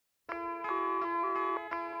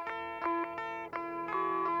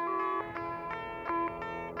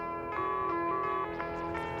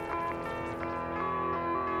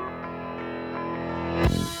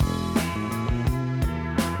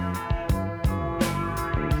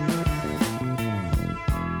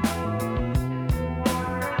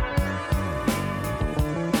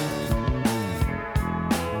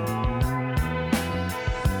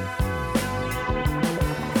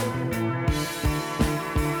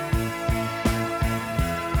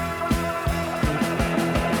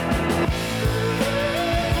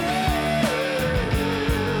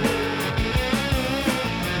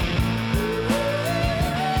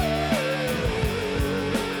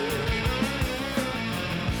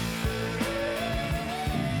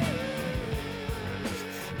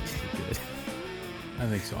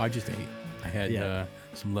think so. I just ate. I had Yeah.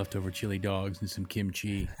 some leftover chili dogs and some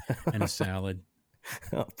kimchi and a salad.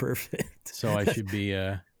 Oh, perfect. So I should be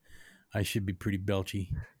pretty belchy.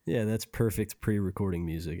 Yeah, that's perfect pre-recording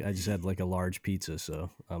music. I just had like a large pizza,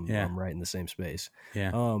 so Yeah. I'm right in the same space.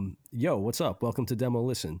 Yeah. Yo, what's up? Welcome to Demo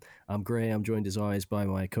Listen. I'm Gray. I'm joined as always by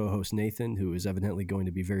my co-host Nathan, who is evidently going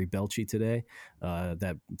to be very belchy today.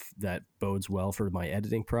 That bodes well for my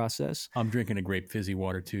editing process. I'm drinking a grape fizzy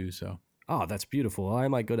water too, so. Oh, that's beautiful. I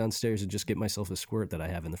might go downstairs and just get myself a squirt that I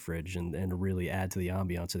have in the fridge and really add to the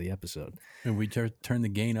ambiance of the episode. And we turn the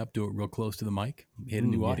gain up, do it real close to the mic, hit a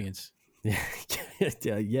new audience.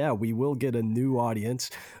 Yeah, we will get a new audience,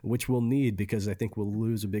 which we'll need because I think we'll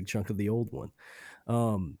lose a big chunk of the old one.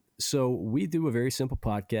 So we do a very simple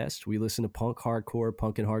podcast. We listen to punk and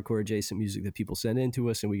hardcore adjacent music that people send in to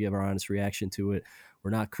us, and we give our honest reaction to it.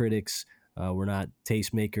 We're not critics. We're not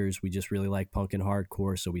tastemakers. We just really like punk and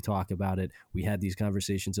hardcore, so we talk about it. We had these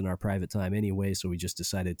conversations in our private time anyway, so we just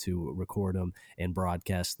decided to record them and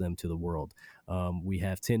broadcast them to the world. We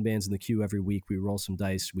have 10 bands in the queue every week. We roll some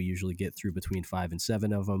dice. We usually get through between 5 and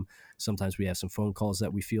 7 of them. Sometimes we have some phone calls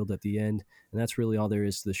that we field at the end, and that's really all there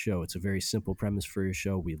is to the show. It's a very simple premise for your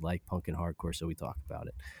show. We like punk and hardcore, so we talk about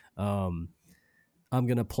it. I'm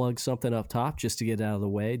going to plug something up top just to get it out of the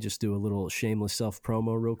way, just do a little shameless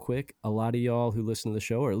self-promo real quick. A lot of y'all who listen to the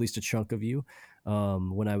show, or at least a chunk of you,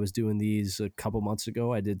 when I was doing these a couple months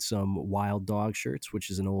ago, I did some Wild Dog shirts, which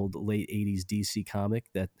is an old late 80s DC comic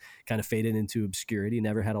that kind of faded into obscurity,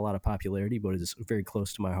 never had a lot of popularity, but it is very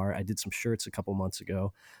close to my heart. I did some shirts a couple months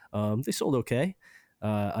ago. They sold okay.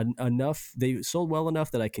 They sold well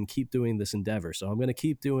enough that I can keep doing this endeavor. So I'm going to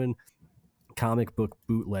keep doing comic book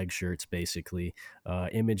bootleg shirts, basically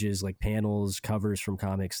images like panels, covers from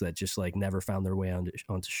comics that just like never found their way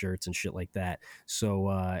onto shirts and shit like that.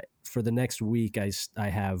 So for the next week, I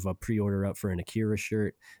have a pre-order up for an Akira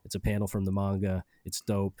shirt. It's a panel from the manga. It's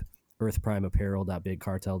dope.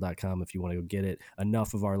 earthprimeapparel.bigcartel.com if you want to go get it.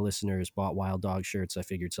 Enough of our listeners bought Wild Dog shirts. I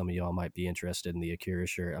figured some of y'all might be interested in the Akira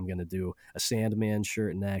shirt. I'm going to do a Sandman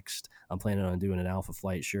shirt next. I'm planning on doing an Alpha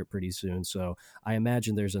Flight shirt pretty soon. So I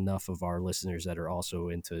imagine there's enough of our listeners that are also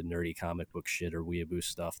into nerdy comic book shit or weeaboo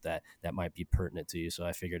stuff that might be pertinent to you. So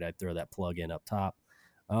I figured I'd throw that plug in up top.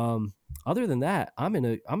 Other than that, I'm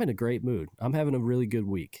in a great mood. I'm having a really good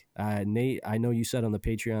week. Nate, I know you said on the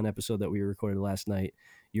Patreon episode that we recorded last night,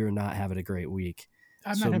 you're not having a great week.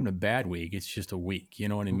 I'm not having a bad week. It's just a week. You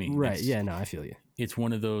know what I mean? Right. Yeah, no, I feel you. It's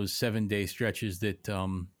one of those 7-day stretches that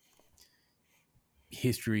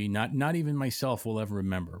history, not even myself will ever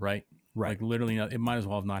remember, right? Right. Like literally, it might as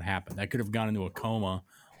well have not happened. I could have gone into a coma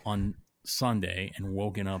on Sunday and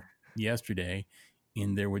woken up yesterday,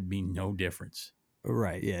 and there would be no difference.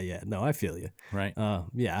 Right. Yeah. No, I feel you. Right.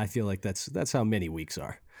 Yeah, I feel like that's how many weeks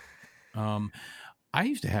are. I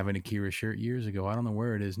used to have an Akira shirt years ago. I don't know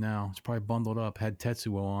where it is now. It's probably bundled up. Had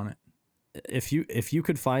Tetsuo on it. If you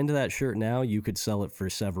could find that shirt now, you could sell it for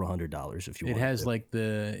several $100s if you want. It has like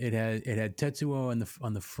it had Tetsuo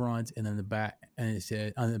on the front, and then the back, and it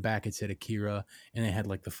said on the back it said Akira, and it had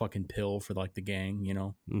like the fucking pill for like the gang, you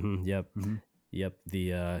know. Mm-hmm, yep. Mm-hmm. Yep.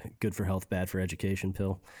 The good for health, bad for education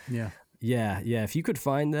pill. Yeah. Yeah. If you could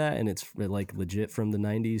find that and it's like legit from the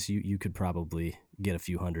 90s, you could probably get a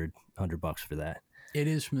few $100 for that. It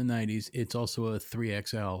is from the 90s. It's also a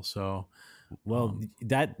 3XL. So, well,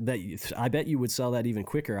 that I bet you would sell that even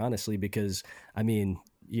quicker, honestly, because I mean,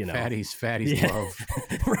 you know, fatties love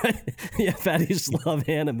right. Yeah, fatties love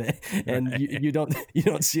anime, and right. you don't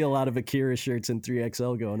see a lot of Akira shirts in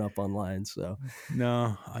 3XL going up online. So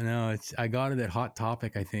no, I know I got it at Hot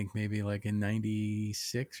Topic. I think maybe like in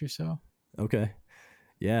 '96 or so. Okay,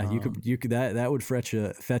 yeah, you could that would fetch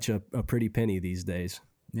a pretty penny these days.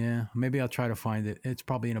 Yeah, maybe I'll try to find it. It's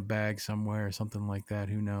probably in a bag somewhere or something like that.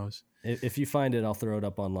 Who knows? If you find it, I'll throw it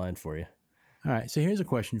up online for you. All right. So here's a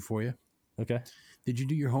question for you. Okay. Did you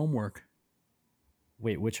do your homework?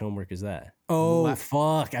 Wait, which homework is that? Oh,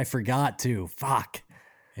 fuck. I forgot to. Fuck.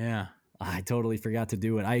 Yeah. I totally forgot to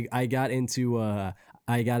do it. I got into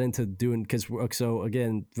doing, because so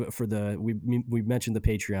again, for we mentioned the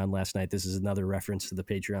Patreon last night. This is another reference to the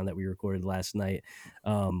Patreon that we recorded last night.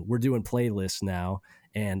 We're doing playlists now,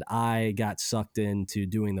 and I got sucked into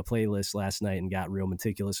doing the playlist last night and got real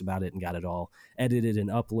meticulous about it and got it all edited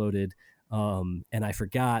and uploaded. And I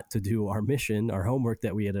forgot to do our homework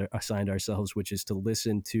that we had assigned ourselves, which is to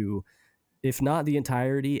listen to, if not the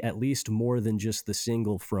entirety, at least more than just the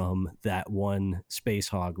single from that one Space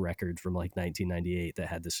Hog record from like 1998 that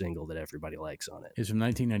had the single that everybody likes on it. It's from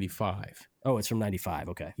 1995. Oh, it's from 95.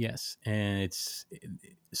 Okay. Yes. And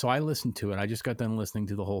so I listened to it. I just got done listening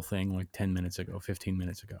to the whole thing like 15 minutes ago.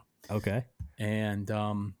 Okay. And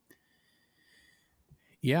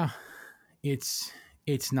yeah, it's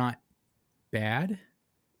not bad,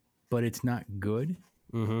 but it's not good.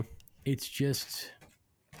 Mm-hmm. It's just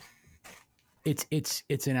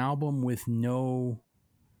it's an album with no.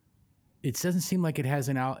 It doesn't seem like it has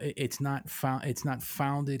it's not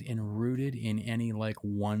founded and rooted in any like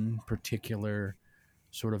one particular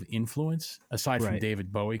sort of influence aside from Right.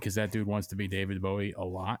 David Bowie, because that dude wants to be David Bowie a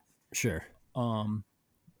lot. Sure.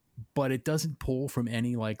 But it doesn't pull from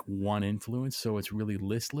any like one influence, so it's really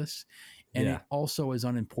listless. And Yeah. it also is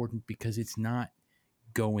unimportant because it's not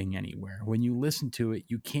going anywhere. When you listen to it,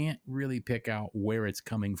 you can't really pick out where it's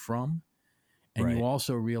coming from. And Right. you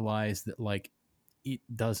also realize that like it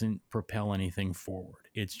doesn't propel anything forward.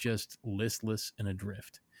 It's just listless and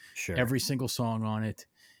adrift. Sure. Every single song on it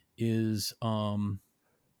is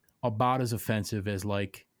about as offensive as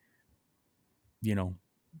like, you know,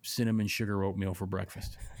 cinnamon sugar oatmeal for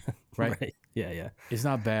breakfast. Right? Yeah, yeah. It's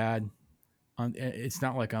not bad. It's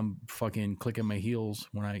not like I'm fucking clicking my heels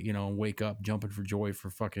when I, you know, wake up jumping for joy for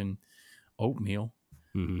fucking oatmeal.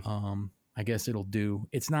 Mm-hmm. I guess it'll do.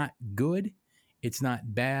 It's not good. It's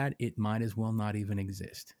not bad. It might as well not even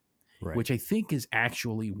exist. Right. Which I think is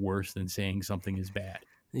actually worse than saying something is bad.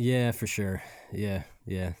 Yeah, for sure. Yeah,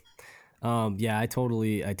 yeah. Yeah, I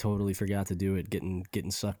totally forgot to do it.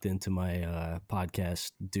 Getting sucked into my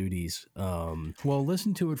podcast duties. Well,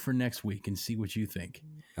 listen to it for next week and see what you think.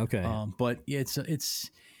 Okay. But it's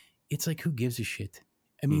like, who gives a shit?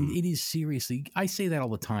 I mean, it is seriously. I say that all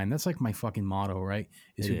the time. That's like my fucking motto, right?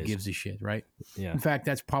 Who gives a shit, right? Yeah. In fact,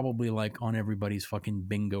 that's probably like on everybody's fucking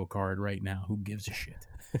bingo card right now. Who gives a shit?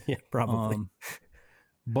 Yeah, probably.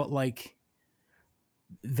 But like,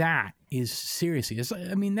 that is seriously.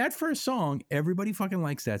 I mean, that first song, everybody fucking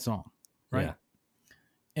likes that song, right? Yeah.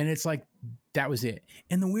 And it's like, that was it.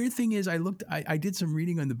 And the weird thing is, I did some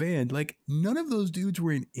reading on the band. Like, none of those dudes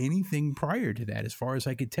were in anything prior to that, as far as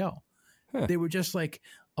I could tell. Huh. They were just like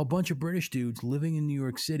a bunch of British dudes living in New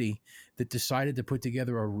York City that decided to put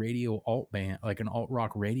together a radio alt band, like an alt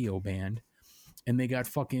rock radio band. And they got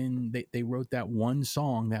fucking, they wrote that one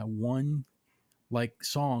song like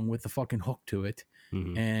song with the fucking hook to it.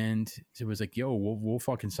 Mm-hmm. And it was like, yo, we'll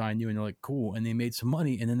fucking sign you. And they're like, cool. And they made some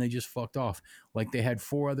money and then they just fucked off. Like, they had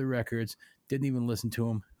 4 other records, didn't even listen to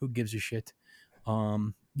them. Who gives a shit?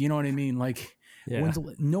 You know what I mean? Like, Yeah.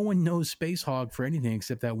 no one knows Space Hog for anything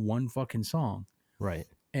except that one fucking song. Right.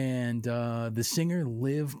 And the singer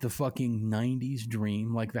lived the fucking 90s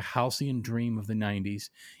dream, like the halcyon dream of the 90s,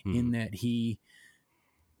 in that he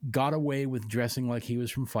got away with dressing like he was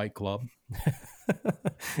from Fight Club.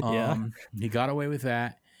 Yeah. He got away with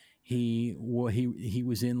that. He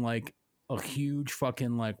was in like a huge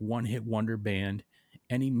fucking like one-hit wonder band,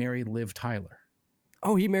 and he married Liv Tyler.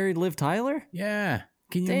 Oh, he married Liv Tyler? Yeah.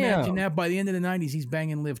 Can you imagine that? By the end of the 90s, he's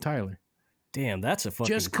banging Liv Tyler. Damn, that's a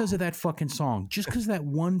fucking... Just because of that fucking song. Just because of that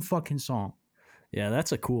one fucking song. Yeah,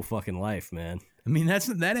 that's a cool fucking life, man. I mean,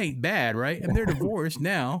 that ain't bad, right? I mean, they're divorced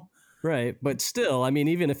now. Right, but still, I mean,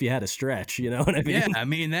 even if you had a stretch, you know what I mean? Yeah, I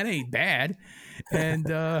mean, that ain't bad. And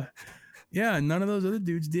yeah, none of those other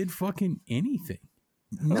dudes did fucking anything.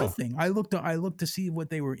 Nothing. I looked to see what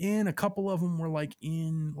they were in. A couple of them were like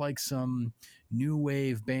in like some new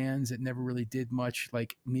wave bands that never really did much,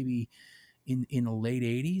 like maybe in the late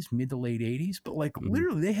 80s, mid to late 80s, but like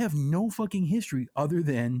literally they have no fucking history other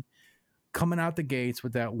than coming out the gates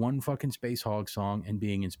with that one fucking Space Hog song and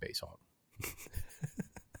being in Space Hog.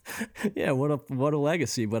 Yeah, what a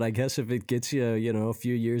legacy. But I guess if it gets you, you know, a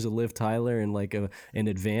few years of Liv Tyler and like an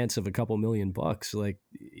advance of a couple $1,000,000, like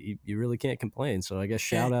you really can't complain. So I guess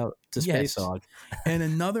shout out to Space Hog. And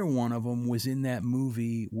another one of them was in that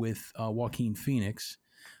movie with Joaquin Phoenix.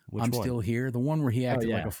 Which I'm one? Still Here, the one where he acted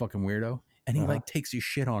like a fucking weirdo, and he like takes his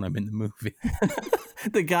shit on him in the movie.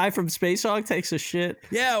 The guy from Space Hog takes a shit.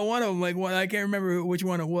 Yeah, one of them, like one, I can't remember which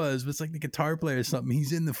one it was, but it's like the guitar player or something.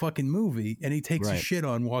 He's in the fucking movie and he takes a shit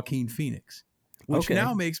on Joaquin Phoenix, which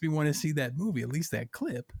now makes me want to see that movie, at least that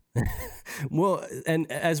clip. Well,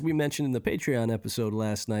 and as we mentioned in the Patreon episode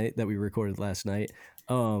last night that we recorded last night,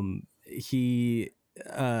 he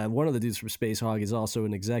one of the dudes from Space Hog is also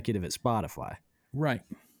an executive at Spotify. Right.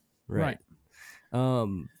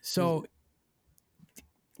 So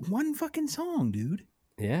one fucking song, dude.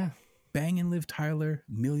 Yeah. Banging Liv Tyler,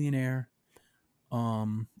 millionaire,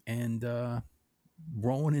 and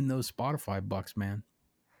rolling in those Spotify bucks, man.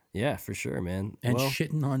 Yeah, for sure, man. And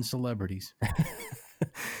shitting on celebrities.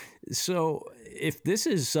 So if this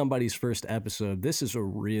is somebody's first episode, this is a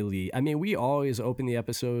really, I mean, we always open the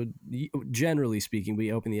episode, generally speaking,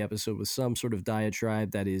 we open the episode with some sort of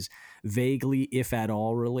diatribe that is vaguely, if at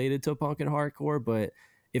all, related to punk and hardcore. But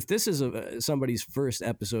if this is somebody's first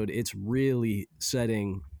episode, it's really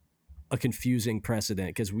setting a confusing precedent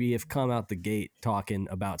because we have come out the gate talking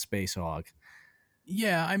about Space Hog.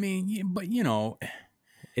 Yeah, I mean, but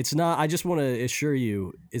it's not. I just want to assure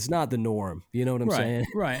you, it's not the norm. You know what I'm saying?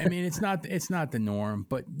 Right. I mean, it's not the norm,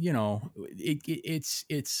 but it's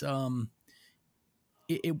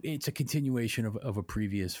a continuation of a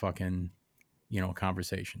previous fucking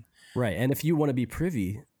conversation. Right. And if you want to be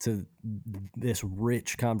privy to this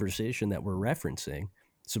rich conversation that we're referencing,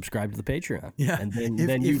 subscribe to the Patreon. Yeah. And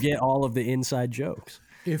then you get all of the inside jokes.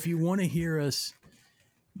 If you want to hear us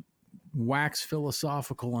wax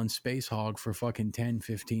philosophical on Space Hog for fucking 10,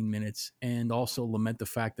 15 minutes and also lament the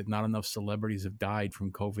fact that not enough celebrities have died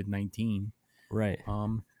from COVID-19. Right.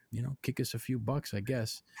 Kick us a few bucks, I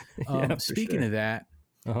guess. Yeah, speaking of that,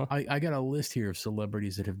 I got a list here of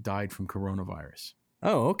celebrities that have died from coronavirus.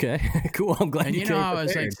 Oh, okay. Cool. I'm glad you came how I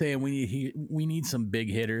was prepared. like saying we need some big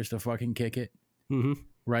hitters to fucking kick it. Mm-hmm.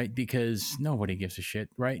 Right? Because nobody gives a shit,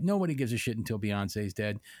 right? Nobody gives a shit until Beyonce's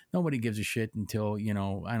dead. Nobody gives a shit until,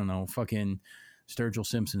 I don't know, fucking Sturgill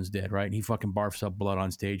Simpson's dead, right? He fucking barfs up blood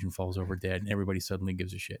on stage and falls over dead, and everybody suddenly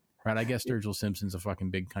gives a shit, right? I guess Sturgill Simpson's a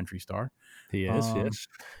fucking big country star. He is, yes.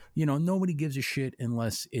 Nobody gives a shit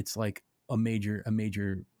unless it's like a major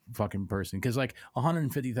fucking person. Because like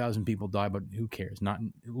 150,000 people die, but who cares? Not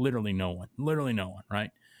literally no one,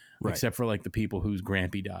 right? Except for like the people whose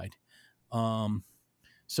Grampy died.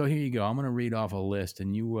 So here you go. I'm going to read off a list,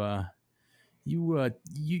 and you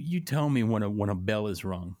tell me when a bell is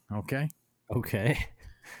rung. Okay. Okay.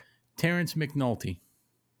 Terrence McNulty.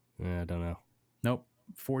 I don't know. Nope.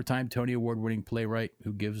 4-time Tony Award-winning playwright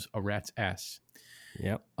who gives a rat's ass.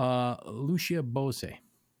 Yep. Lucia Bose.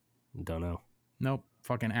 Don't know. Nope.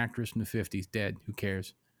 Fucking actress from the 50s. Dead. Who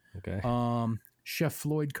cares? Okay. Chef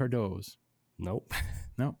Floyd Cardoz. Nope.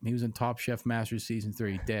 Nope. He was in Top Chef Masters season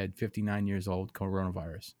 3. Dead. 59 years old.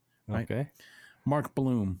 Coronavirus. Right? Okay. Mark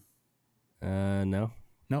Bloom. No.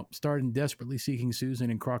 Nope. Starred in Desperately Seeking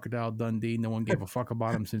Susan and Crocodile Dundee. No one gave a fuck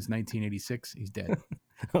about him since 1986. He's dead.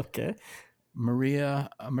 Okay. Maria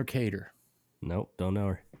Mercader. Nope. Don't know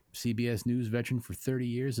her. CBS News veteran for 30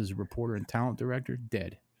 years as a reporter and talent director.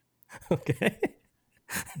 Dead. Okay.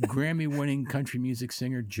 Grammy-winning country music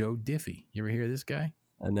singer Joe Diffie. You ever hear of this guy?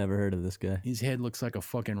 I never heard of this guy. His head looks like a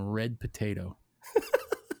fucking red potato.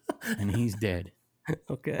 And he's dead.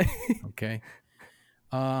 Okay. Okay.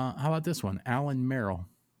 How about this one? Alan Merrill.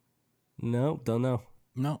 No, don't know.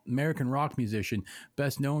 No, American rock musician,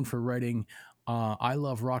 best known for writing I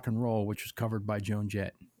Love Rock and Roll, which was covered by Joan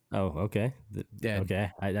Jett. Oh, okay. Dead.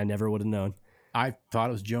 Okay. I never would have known. I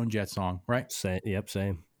thought it was Joan Jett's song, right? Same.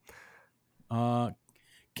 Ken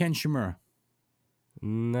Shimura. I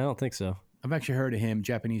don't think so. I've actually heard of him,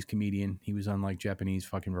 Japanese comedian. He was on like Japanese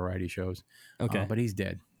fucking variety shows. Okay. But he's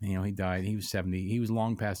dead. He died. He was 70. He was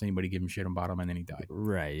long past anybody giving shit about him, and then he died.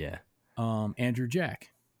 Right, yeah. Andrew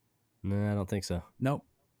Jack. No, I don't think so. Nope.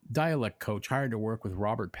 Dialect coach hired to work with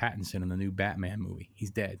Robert Pattinson in the new Batman movie. He's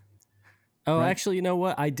dead. Oh, Right? Actually, you know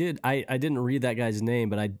what? I didn't read that guy's name,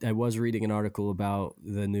 but I was reading an article about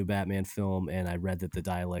the new Batman film, and I read that the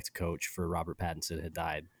dialect coach for Robert Pattinson had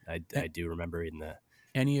died. I do remember reading that.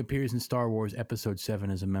 And he appears in Star Wars Episode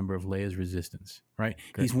 7 as a member of Leia's Resistance, right?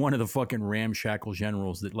 Great. He's one of the fucking ramshackle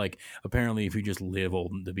generals that, like, apparently if you just live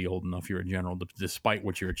to be old enough, you're a general, despite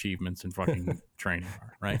what your achievements and fucking training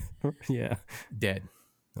are, right? Yeah. Dead.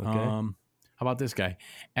 Okay. How about this guy?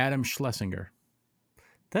 Adam Schlesinger.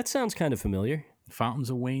 That sounds kind of familiar. Fountains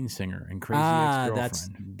of Wayne singer and Crazy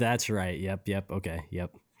Ex-Girlfriend. That's right. Yep. Okay.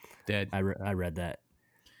 Yep. Dead. I read that.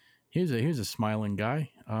 Here's a smiling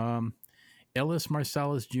guy. Ellis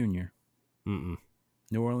Marsalis Jr. Mm-mm.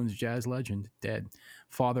 New Orleans jazz legend, dead.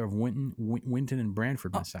 Father of Wynton and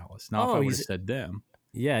Branford Marsalis. Now, if I would have said them.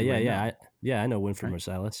 Yeah. I know Winfred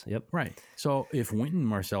Marsalis. Yep. Right. So if Wynton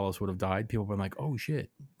Marsalis would have died, people would have been like, oh, shit,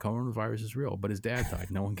 coronavirus is real. But his dad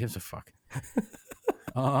died. No one gives a fuck.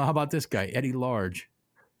 How about this guy, Eddie Large?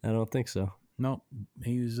 I don't think so. No,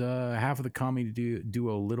 he was half of the comedy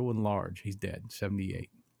duo Little and Large. He's dead, 78.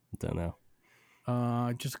 Don't know.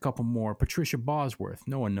 Just a couple more. Patricia Bosworth.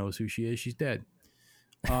 No one knows who she is. She's dead.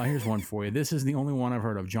 Here's one for you. This is the only one I've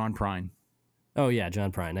heard of. John Prine. Oh yeah,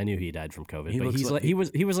 John Prine. I knew he died from COVID.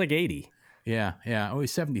 He was like 80. Yeah. Oh,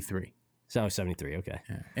 he's 73. So 73. Okay.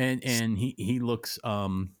 Yeah. And he looks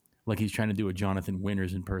like he's trying to do a Jonathan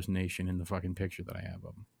Winters impersonation in the fucking picture that I have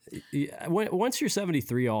of him. Yeah, once you're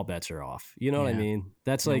 73, all bets are off. You know what I mean?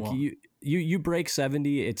 That's like you break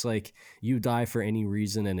 70, it's like you die for any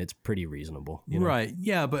reason, and it's pretty reasonable. You know? Right.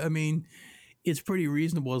 Yeah, but I mean, it's pretty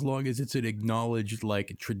reasonable as long as it's an acknowledged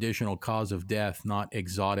like traditional cause of death, not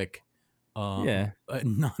exotic Yeah.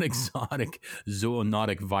 non-exotic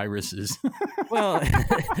zoonotic viruses. Well,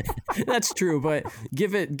 that's true, but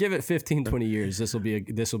give it 15, 20 years. This will be a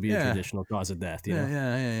traditional cause of death, you know?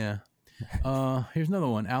 Yeah. Here's another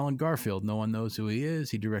one. Alan Garfield. No one knows who he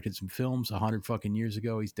is. He directed some films 100 fucking years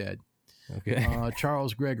ago. He's dead. Okay.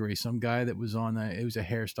 Charles Gregory, some guy that was it was a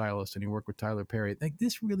hairstylist and he worked with Tyler Perry. Like,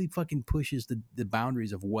 this really fucking pushes the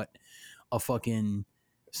boundaries of what a fucking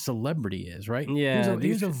celebrity is, right? Yeah.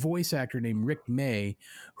 Here's a voice actor named Rick May,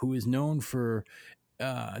 who is known to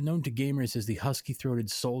gamers as the husky-throated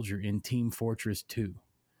soldier in Team Fortress 2.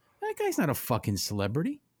 That guy's not a fucking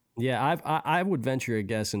celebrity. Yeah, I would venture a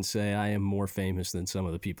guess and say I am more famous than some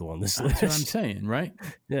of the people on this list. That's what I'm saying, right?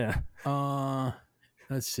 Yeah.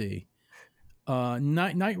 Let's see.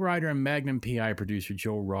 Knight Rider and Magnum PI producer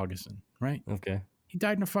Joe Rogerson, right? Okay. He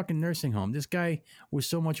died in a fucking nursing home. This guy was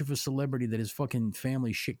so much of a celebrity that his fucking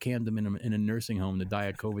family shit canned him in a nursing home to die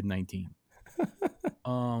of COVID-19.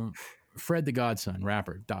 Fred the Godson,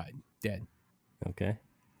 rapper, died, dead. Okay.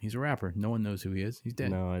 He's a rapper. No one knows who he is. He's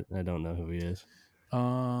dead. No, I don't know who he is.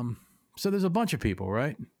 So there's a bunch of people,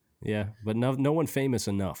 right? Yeah, but no one famous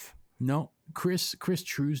enough. No. Chris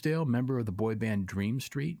Truesdale, member of the boy band Dream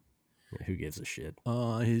Street. Yeah, who gives a shit?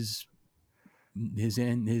 His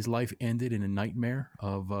life ended in a nightmare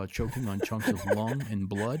of choking on chunks of lung and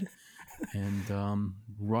blood and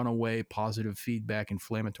runaway positive feedback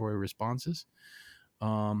inflammatory responses.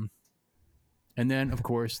 And then, of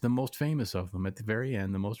course, the most famous of them at the very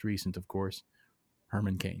end, the most recent, of course,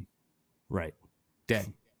 Herman Cain. Right.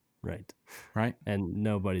 Dead. Right. And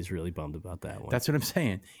nobody's really bummed about that one. That's what I'm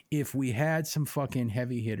saying. If we had some fucking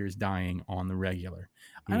heavy hitters dying on the regular,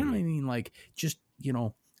 I don't mean like just, I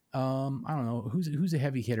don't know who's a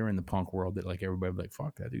heavy hitter in the punk world that like everybody would be like,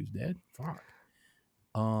 fuck, that dude's dead. Fuck.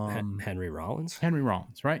 Henry Rollins,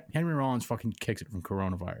 right? Henry Rollins fucking kicks it from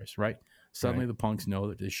coronavirus, right? Suddenly the punks know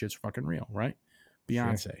that this shit's fucking real, right?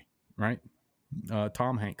 Beyonce, right?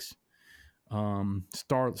 Tom Hanks,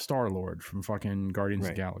 Star-Lord from fucking Guardians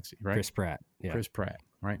of the Galaxy, right? Chris Pratt,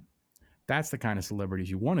 right? That's the kind of celebrities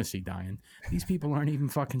you want to see dying. These people aren't even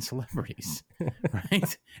fucking celebrities,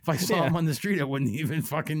 right? If I saw them on the street, I wouldn't even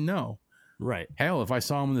fucking know. Right. Hell, if I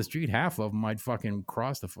saw them on the street, half of them I'd fucking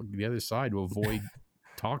cross the other side to avoid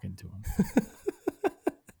talking to them.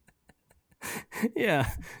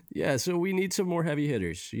 Yeah. So we need some more heavy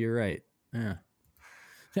hitters. You're right. Yeah.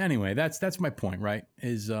 Anyway, that's my point, right?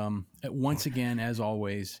 Is once again, as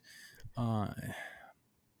always,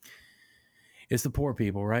 it's the poor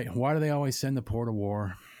people, right? Why do they always send the poor to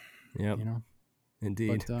war? Yep.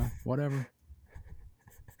 Indeed. But whatever.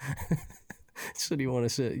 So do you want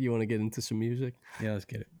to get into some music? Yeah, let's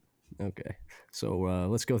get it. Okay. So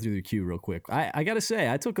let's go through the queue real quick. I got to say,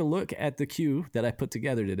 I took a look at the queue that I put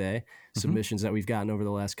together today, submissions that we've gotten over the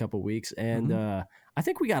last couple of weeks, and I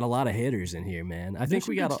think we got a lot of hitters in here, man. I think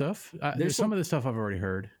we got stuff. There's some of the stuff I've already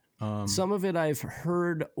heard. Some of it I've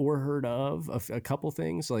heard of. A couple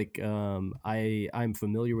things like I'm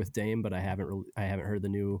familiar with Dame, but I haven't heard the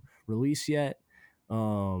new release yet.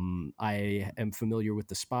 I am familiar with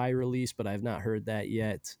the Spy release, but I've not heard that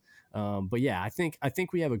yet. But yeah, I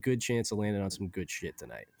think we have a good chance of landing on some good shit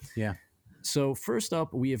tonight. Yeah. So first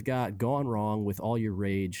up, we have got Gone Wrong with All Your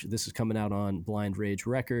Rage. This is coming out on Blind Rage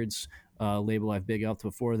Records, label I've big upped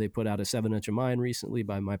before. They put out a 7-inch of mine recently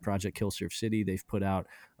by my project Killsurf City. They've put out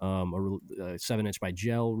a 7-inch by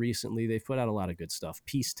Gel recently. They've put out a lot of good stuff.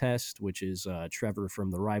 Peace Test, which is Trevor from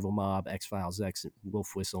the Rival Mob, X-Files X,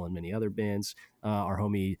 Wolf Whistle, and many other bands. Our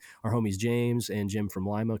homies James and Jim from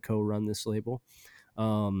Lima co-run this label.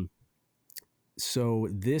 So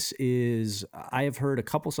this is, I have heard a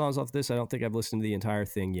couple songs off this. I don't think I've listened to the entire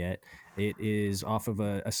thing yet. It is off of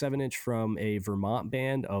a 7-inch from a Vermont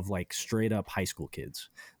band of like straight up high school kids.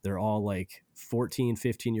 They're all like 14,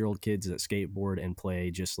 15-year-old kids that skateboard and play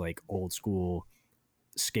just like old school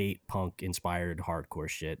skate punk inspired hardcore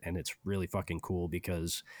shit. And it's really fucking cool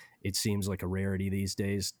because it seems like a rarity these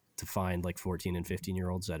days to find like 14 and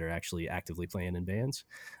 15-year-olds that are actually actively playing in bands.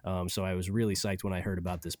 So I was really psyched when I heard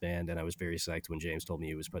about this band, and I was very psyched when James told me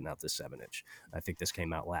he was putting out this 7-inch. I think this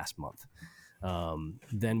came out last month.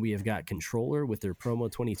 Then we have got Controller with their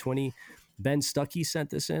Promo 2020. Ben Stuckey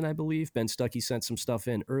sent this in, I believe. Ben Stuckey sent some stuff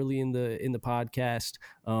in early in the podcast.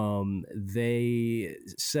 They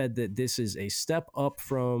said that this is a step up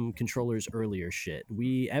from Controller's earlier shit.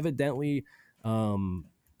 We evidently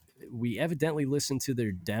listened to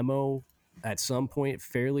their demo at some point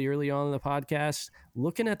fairly early on in the podcast.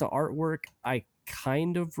 Looking at the artwork, I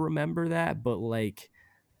kind of remember that, but like,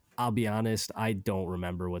 I'll be honest, I don't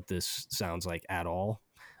remember what this sounds like at all.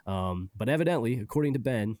 But evidently, according to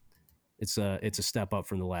Ben, It's a step up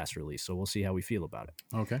from the last release, so we'll see how we feel about it.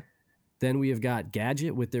 Okay. Then we have got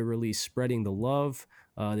Gadget with their release Spreading the Love.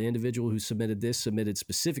 The individual who submitted this submitted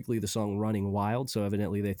specifically the song Running Wild, so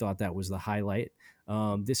evidently they thought that was the highlight.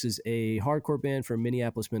 This is a hardcore band from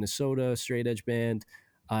Minneapolis, Minnesota, straight edge band.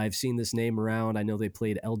 I've seen this name around. I know they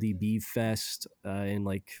played LDB Fest in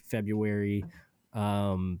like February.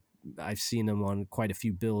 I've seen them on quite a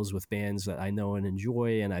few bills with bands that I know and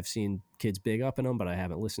enjoy, and I've seen kids big up in them, but I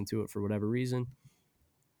haven't listened to it for whatever reason.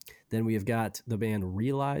 Then we have got the band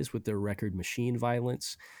Realize with their record Machine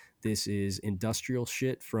Violence. This is industrial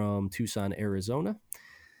shit from Tucson, Arizona.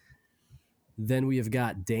 Then we have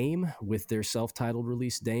got Dame with their self-titled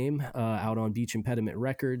release Dame out on Beach Impediment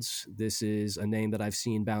Records. This is a name that I've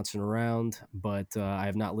seen bouncing around, but I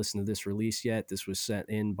have not listened to this release yet. This was sent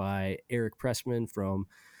in by Eric Pressman from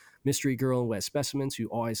Mystery Girl and Wet Specimens, who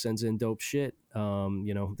always sends in dope shit.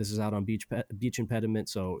 This is out on Beach Impediment,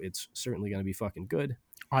 so it's certainly going to be fucking good.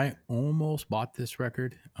 I almost bought this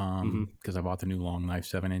record because I bought the new Long Knife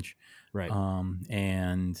 7-inch. Right.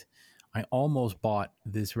 And I almost bought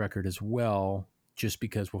this record as well, just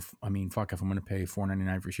because, fuck, if I'm going to pay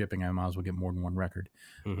 $4.99 for shipping, I might as well get more than one record.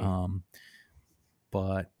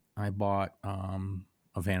 But I bought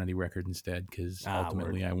a Vanity record instead because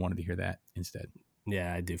ultimately I wanted to hear that instead.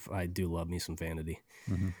 Yeah, I do love me some Vanity.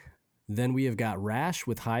 Then we have got Rash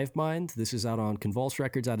with Hive Mind. This is out on Convulse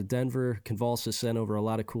Records out of Denver. Convulse has sent over a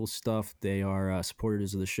lot of cool stuff. They are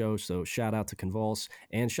supporters of the show, so shout out to Convulse.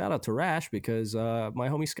 And shout out to Rash because my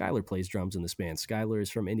homie Skylar plays drums in this band. Skylar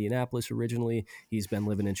is from Indianapolis originally. He's been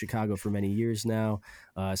living in Chicago for many years now.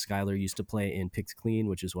 Skylar used to play in Picked Clean,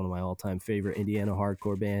 which is one of my all-time favorite Indiana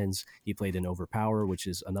hardcore bands. He played in Overpower, which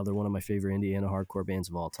is another one of my favorite Indiana hardcore bands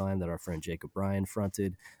of all time that our friend Jacob Bryan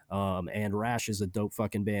fronted. And Rash is a dope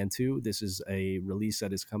fucking band too. This is a release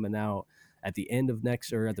that is coming out at the end of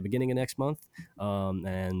next or at the beginning of next month.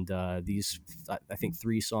 These, I think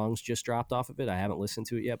 3 songs just dropped off of it. I haven't listened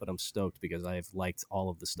to it yet, but I'm stoked because I've liked all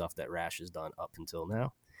of the stuff that Rash has done up until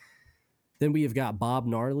now. Then we have got Bob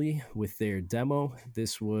Gnarly with their demo.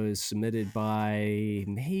 This was submitted by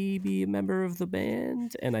maybe a member of the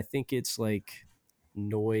band, and I think it's like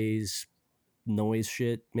noise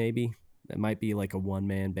shit, maybe. It might be like a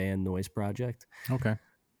one-man band noise project. Okay.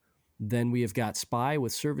 Then we have got Spy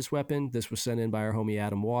with Service Weapon. This was sent in by our homie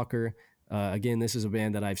Adam Walker. Again, this is a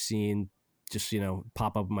band that I've seen just,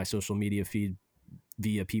 pop up in my social media feed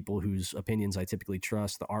via people whose opinions I typically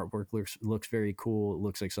trust. The artwork looks very cool. It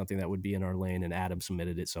looks like something that would be in our lane, and Adam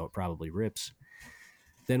submitted it, so it probably rips.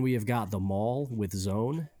 Then we have got The Mall with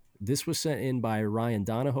Zone. This was sent in by Ryan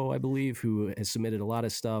Donahoe, I believe, who has submitted a lot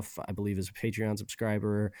of stuff. I believe is a Patreon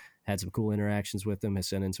subscriber, had some cool interactions with him, has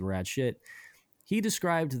sent in some rad shit. He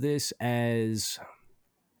described this as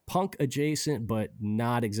punk adjacent, but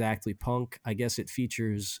not exactly punk. I guess it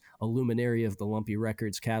features a luminary of the Lumpy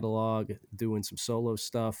Records catalog doing some solo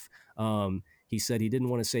stuff. He said he didn't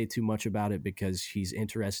want to say too much about it because he's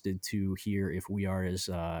interested to hear if we are as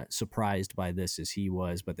surprised by this as he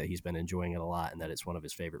was, but that he's been enjoying it a lot and that it's one of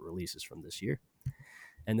his favorite releases from this year.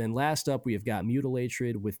 And then last up, we have got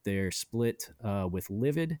Mutilatred with their split with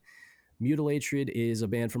Livid. Mutilatred is a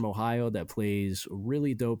band from Ohio that plays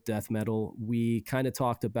really dope death metal. We kind of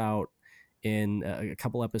talked about in a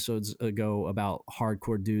couple episodes ago about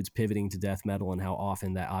hardcore dudes pivoting to death metal and how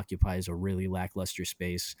often that occupies a really lackluster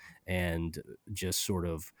space and just sort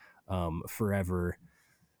of forever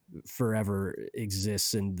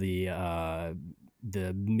exists in the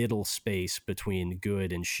middle space between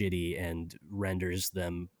good and shitty and renders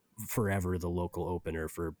them forever the local opener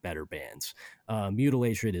for better bands.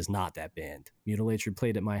 Mutilatred is not that band. Mutilatred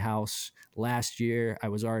played at my house last year. I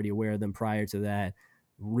was already aware of them prior to that.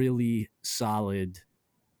 Really solid,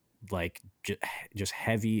 like just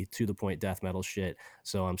heavy to the point death metal shit.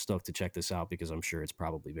 So I'm stoked to check this out because I'm sure it's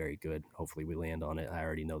probably very good. Hopefully we land on it. I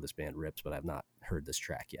already know this band rips, but I've not heard this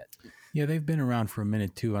track yet. Yeah, they've been around for a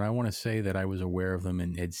minute too, and I want to say that I was aware of them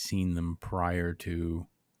and had seen them prior to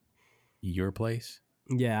your place.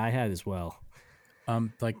 Yeah, I had as well. I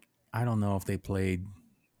don't know if they played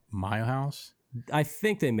my house. I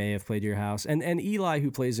think they may have played your house, and Eli, who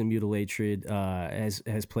plays in Mutilatred,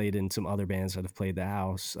 has played in some other bands that have played the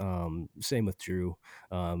house. Same with Drew.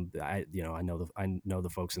 I know the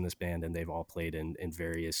folks in this band, and they've all played in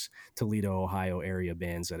various Toledo, Ohio area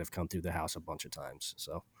bands that have come through the house a bunch of times.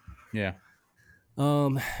 So, yeah. You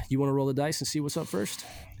want to roll the dice and see what's up first?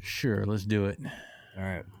 Sure, let's do it. All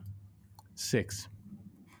right. 6.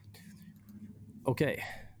 Okay,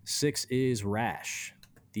 6 is Rash.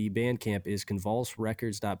 The Bandcamp is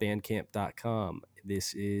convulserecords.bandcamp.com.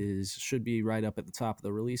 This should be right up at the top of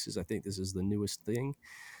the releases. I think this is the newest thing.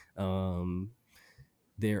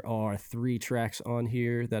 There are 3 tracks on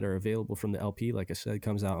here that are available from the LP. Like I said, it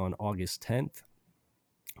comes out on August 10th.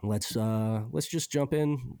 Let's just jump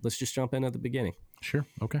in. Let's just jump in at the beginning. Sure.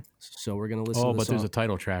 Okay. So we're gonna listen. Oh, to but there's a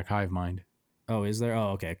title track, Hive Mind. Oh, is there?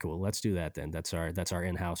 Oh, okay, cool. Let's do that then. That's our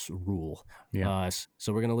in-house rule. Yeah.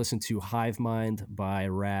 So we're gonna listen to Hive Mind by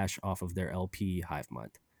Rash off of their LP Hive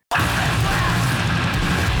Mind.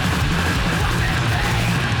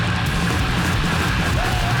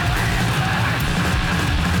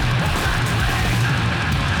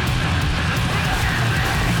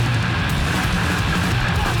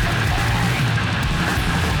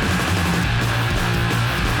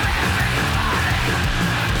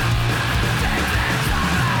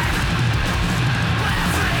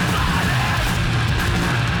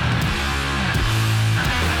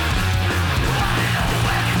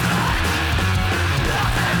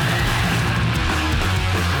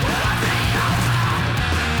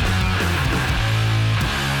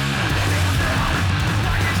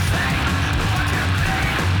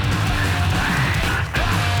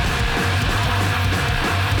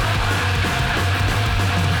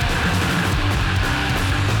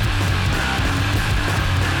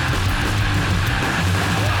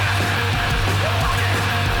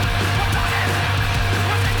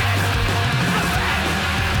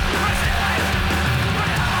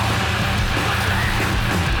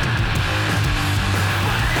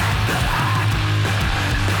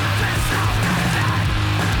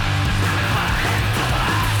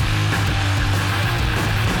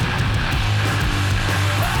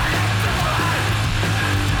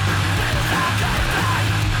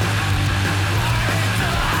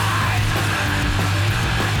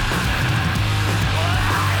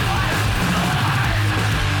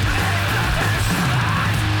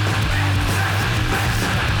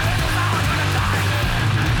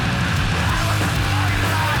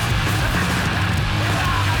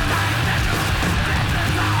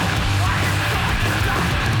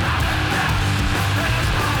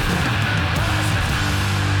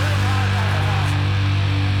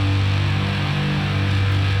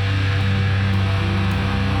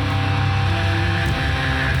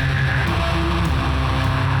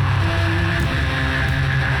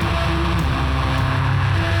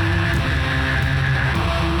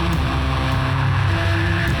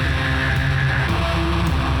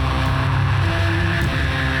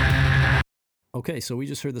 Okay, so we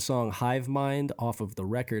just heard the song Hive Mind off of the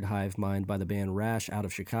record Hive Mind by the band Rash out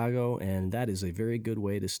of Chicago, and that is a very good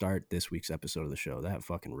way to start this week's episode of the show. That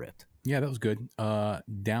fucking ripped. Yeah, that was good.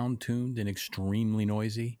 Down-tuned and extremely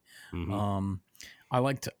noisy. Mm-hmm. I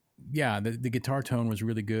liked, the guitar tone was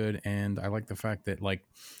really good, and I like the fact that like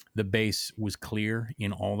the bass was clear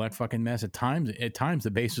in all that fucking mess. At times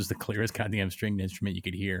the bass was the clearest goddamn stringed instrument you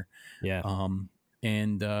could hear. Yeah.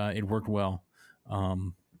 And it worked well.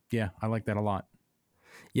 Yeah, I like that a lot.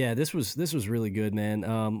 Yeah, this was really good, man.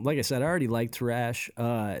 Like I said, I already liked Rash.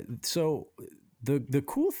 So the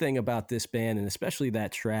cool thing about this band, and especially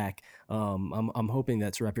that track, I'm hoping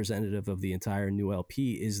that's representative of the entire new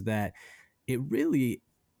LP, is that it really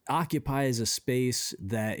occupies a space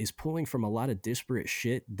that is pulling from a lot of disparate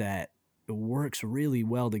shit that works really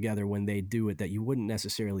well together when they do it, that you wouldn't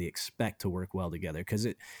necessarily expect to work well together, because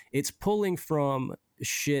it's pulling from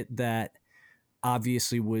shit that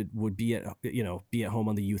obviously would be at home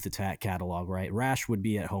on the Youth Attack catalog, right? Rash would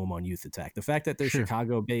be at home on Youth Attack. The fact that they're Sure.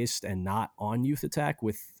 Chicago based and not on Youth Attack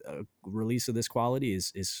with a release of this quality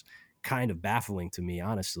is kind of baffling to me,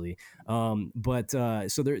 honestly. But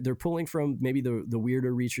so they're pulling from maybe the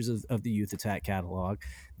weirder reaches of the Youth Attack catalog.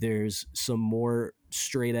 There's some more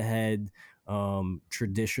straight ahead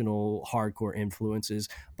traditional hardcore influences,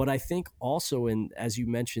 but I think also, in, as you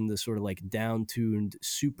mentioned, the sort of like down-tuned,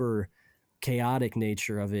 super chaotic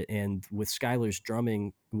nature of it, and with Skylar's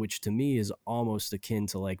drumming, which to me is almost akin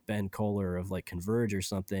to like Ben Kohler of like Converge or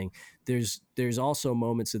something, there's also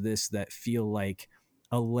moments of this that feel like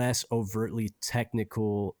a less overtly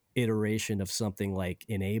technical iteration of something like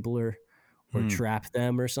Enabler or Trap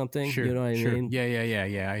Them or something. Sure, you know what I mean?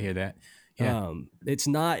 Yeah, I hear that. Yeah. It's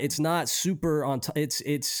not super on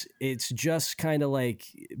it's just kind of like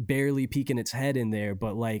barely peeking its head in there,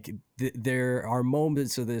 but like there are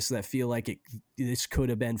moments of this that feel like this could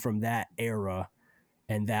have been from that era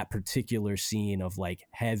and that particular scene of like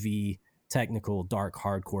heavy technical dark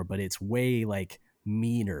hardcore, but it's way like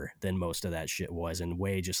meaner than most of that shit was, and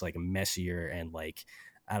way just like messier, and like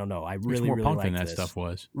I don't know. I really more really punk like than that this. stuff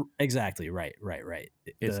was. Exactly. Right.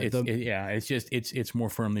 It's more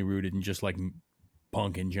firmly rooted in just like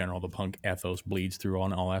punk in general. The punk ethos bleeds through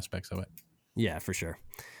on all aspects of it. Yeah, for sure.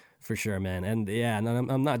 For sure, man. And yeah, and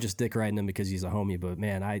I'm not just dick riding him because he's a homie, but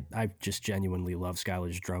man, I just genuinely love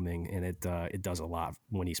Skylar's drumming, and it does a lot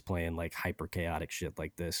when he's playing like hyper chaotic shit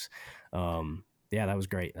like this. Yeah, that was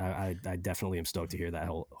great. I definitely am stoked to hear that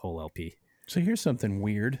whole LP. So here's something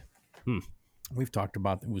weird. We've talked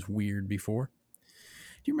about that was weird before.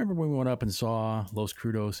 Do you remember when we went up and saw Los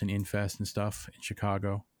Crudos and Infest and stuff in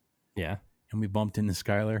Chicago? Yeah. And we bumped into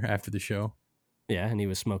Skylar after the show. Yeah, and he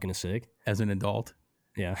was smoking a cig. As an adult.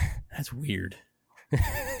 Yeah. That's weird.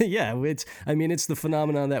 Yeah, it's the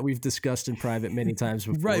phenomenon that we've discussed in private many times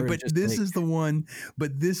before. Right, but this is the one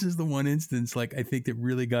instance, like, I think that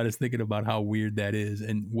really got us thinking about how weird that is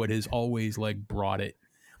and what has always like brought it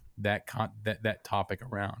that topic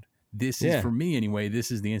around. This is, for me anyway,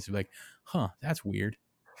 this is the instance like, that's weird.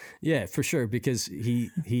 Yeah, for sure, because he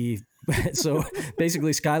so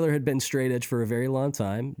basically Skylar had been straight edge for a very long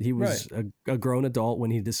time. He was a grown adult when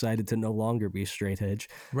he decided to no longer be straight edge.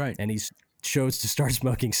 Right. And he chose to start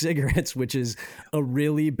smoking cigarettes, which is a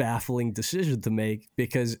really baffling decision to make,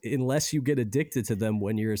 because unless you get addicted to them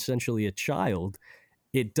when you're essentially a child,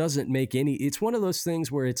 it doesn't make any. It's one of those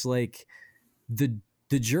things where it's like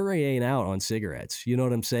the jury ain't out on cigarettes. You know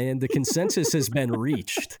what I'm saying? The consensus has been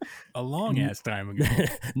reached a long ass time ago.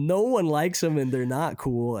 No one likes them, and they're not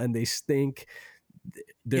cool, and they stink.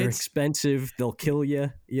 They're expensive. They'll kill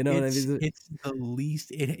you. You know what I mean? It's the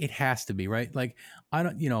least. It has to be, right? Like, I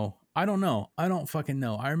don't know. I don't fucking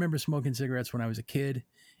know. I remember smoking cigarettes when I was a kid.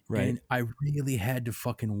 Right. And I really had to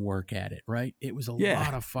fucking work at it. Right. It was a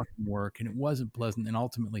lot of fucking work, and it wasn't pleasant. And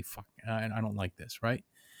ultimately, I don't like this. Right.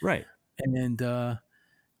 Right. And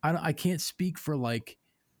I can't speak for like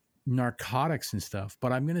narcotics and stuff,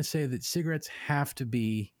 but I'm going to say that cigarettes have to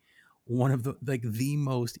be one of the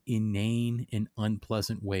most inane and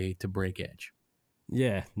unpleasant way to break edge.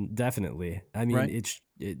 Yeah, definitely. I mean,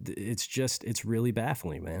 it's really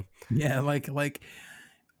baffling, man. Yeah. Like,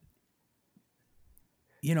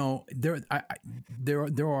 you know, there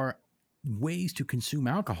are ways to consume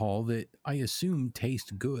alcohol that I assume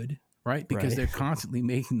taste good. Right? Because they're constantly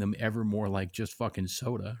making them ever more like just fucking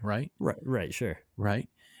soda, right? Right, sure. Right.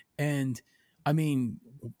 And I mean,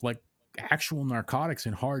 like, actual narcotics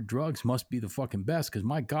and hard drugs must be the fucking best, because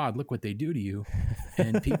my God, look what they do to you.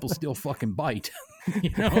 And people still fucking bite. You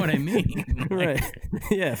know what I mean? Like, right.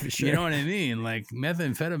 Yeah, for sure. You know what I mean? Like,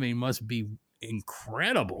 methamphetamine must be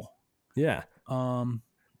incredible. Yeah.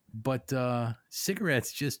 But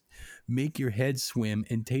cigarettes just make your head swim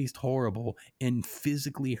and taste horrible and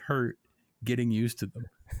physically hurt getting used to them.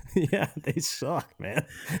 Yeah, they suck, man.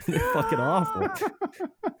 They're fucking awful.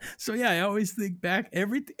 So yeah, I always think back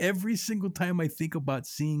every single time I think about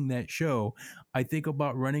seeing that show, I think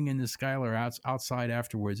about running into Skylar outside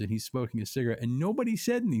afterwards, and he's smoking a cigarette, and nobody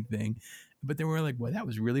said anything. But then we're like, well, that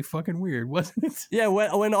was really fucking weird, wasn't it? Yeah,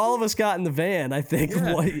 when all of us got in the van, I think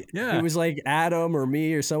it was like Adam or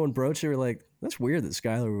me or someone broached it. We're like, that's weird that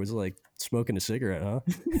Skylar was like smoking a cigarette, huh?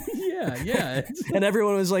 Yeah. And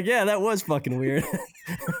everyone was like, yeah, that was fucking weird.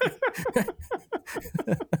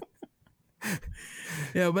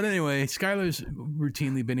 Yeah, but anyway, Skylar's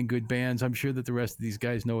routinely been in good bands. I'm sure that the rest of these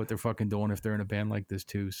guys know what they're fucking doing if they're in a band like this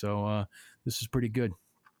too. So this is pretty good.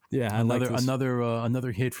 Yeah,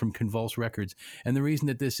 another hit from Convulse Records. And the reason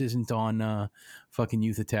that this isn't on fucking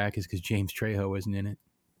Youth Attack is because James Trejo isn't in it.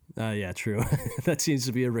 Yeah, true. That seems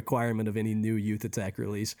to be a requirement of any new Youth Attack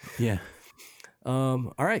release. Yeah.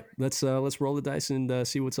 All right, let's roll the dice and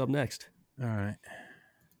see what's up next. All right.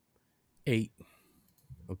 8.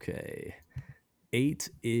 Okay. 8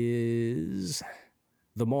 is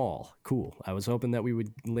The Mall. Cool. I was hoping that we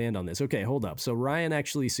would land on this. Okay, hold up. So Ryan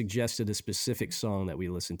actually suggested a specific song that we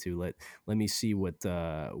listen to. Let me see what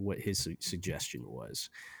his suggestion was.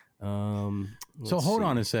 So hold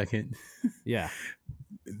on a second. Yeah.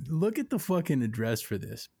 Look at the fucking address for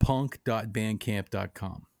this.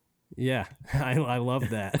 punk.bandcamp.com. Yeah, I love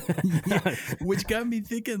that. Yeah, which got me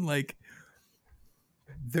thinking, like,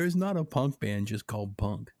 there's not a punk band just called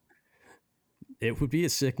Punk. It would be a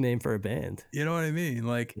sick name for a band. You know what I mean?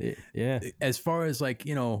 Like, yeah. As far as like,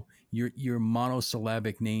 you know, your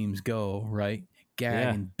monosyllabic names go, right?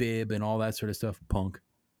 Gag and Bib and all that sort of stuff. Punk.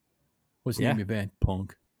 What's the name of your band?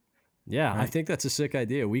 Punk. Yeah, right? I think that's a sick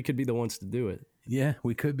idea. We could be the ones to do it. Yeah,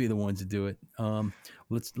 we could be the ones to do it.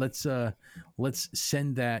 Let's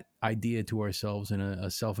send that idea to ourselves in a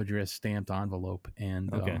self-addressed stamped envelope, and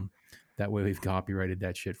that way we've copyrighted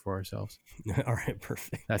that shit for ourselves. All right,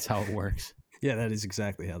 perfect. That's how it works. Yeah, that is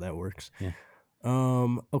exactly how that works. Yeah.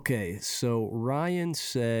 Okay, so Ryan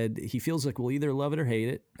said he feels like we'll either love it or hate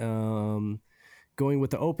it. Going with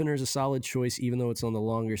the opener is a solid choice, even though it's on the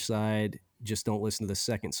longer side. Just don't listen to the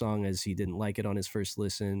second song as he didn't like it on his first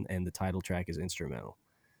listen, and the title track is instrumental.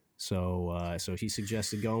 So he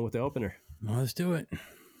suggested going with the opener. Well, let's do it.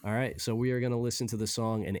 All right, so we are going to listen to the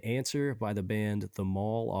song An Answer by the band The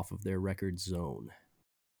Mall off of their record Zone.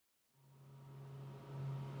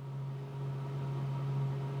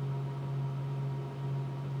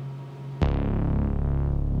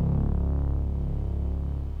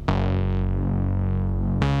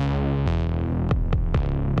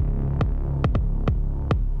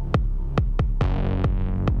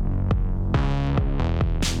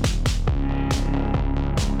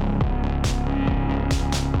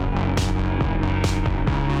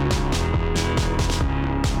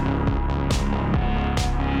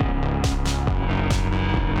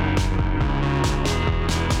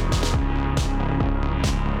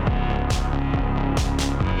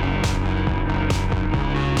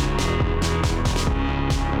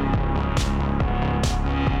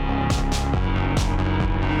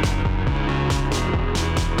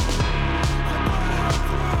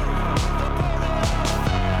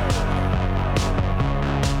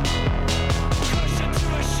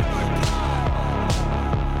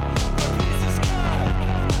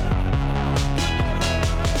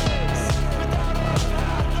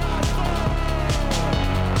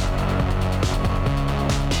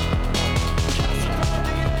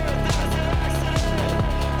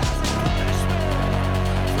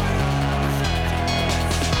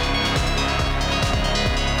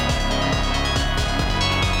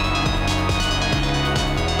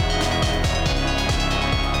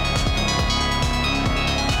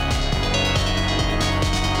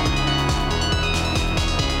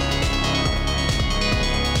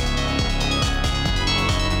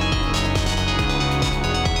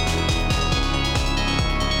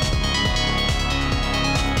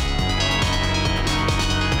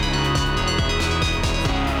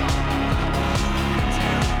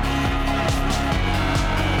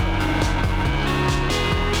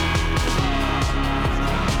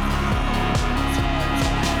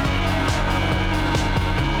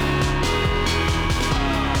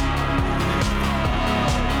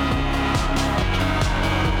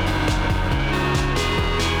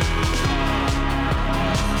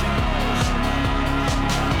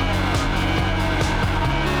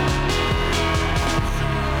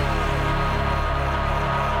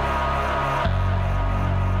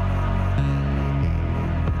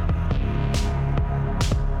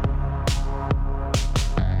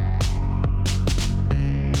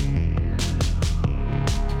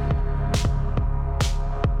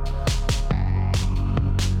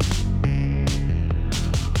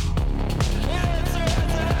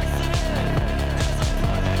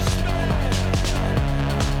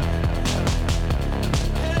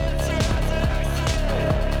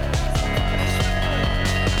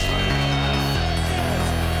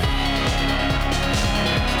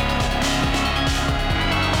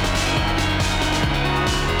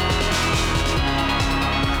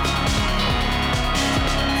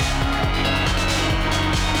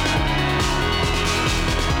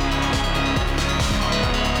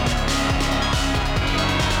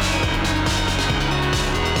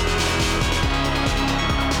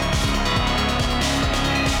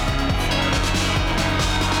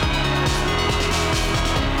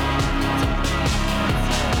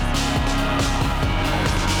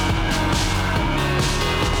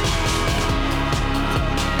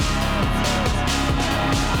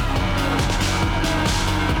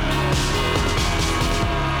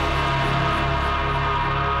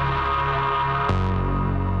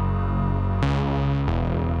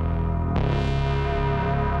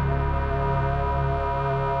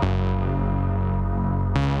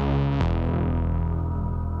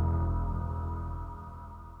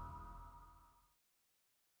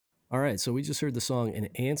 All right, so we just heard the song An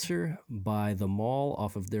Answer by The Mall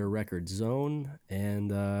off of their record Zone.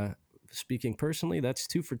 And speaking personally, that's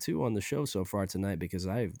 2 for 2 on the show so far tonight because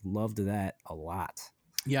I've loved that a lot.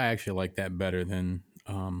 Yeah, I actually like that better than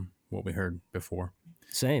what we heard before.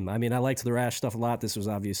 Same. I mean, I liked the Rash stuff a lot. This was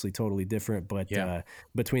obviously totally different, but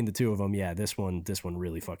between the two of them, yeah, this one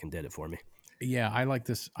really fucking did it for me. Yeah, I like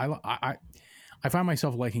this. I find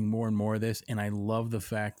myself liking more and more of this, and I love the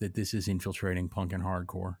fact that this is infiltrating punk and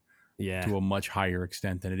hardcore. Yeah. To a much higher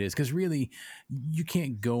extent than it is, because really you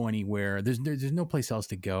can't go anywhere. There's no place else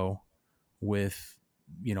to go with,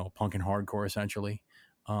 you know, punk and hardcore essentially,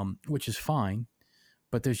 which is fine,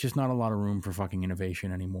 but there's just not a lot of room for fucking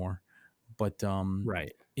innovation anymore. But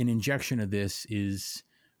right, an injection of this is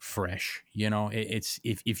fresh. You know, it's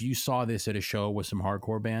if you saw this at a show with some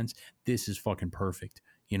hardcore bands, this is fucking perfect.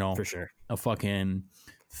 You know, For sure. a fucking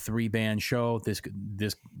 3-band show.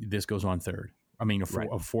 This goes on third. I mean, a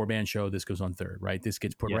 4-band show. This goes on third, right? This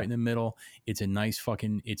gets put right in the middle. It's a nice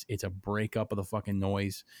fucking. It's a breakup of the fucking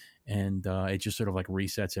noise, and it just sort of like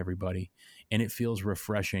resets everybody, and it feels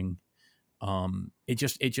refreshing. It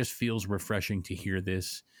just feels refreshing to hear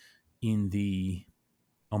this in the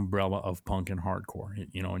umbrella of punk and hardcore,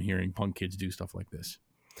 you know, and hearing punk kids do stuff like this.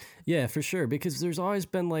 Yeah, for sure. Because there's always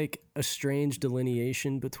been like a strange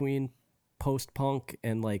delineation between post-punk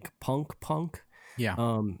and like punk.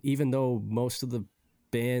 Yeah. Even though most of the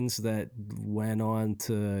bands that went on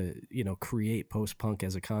to, you know, create post-punk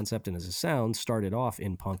as a concept and as a sound started off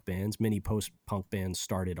in punk bands. Many post-punk bands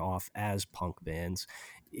started off as punk bands.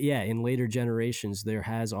 Yeah, in later generations, there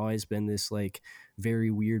has always been this like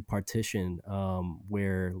very weird partition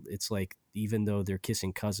where it's like, even though they're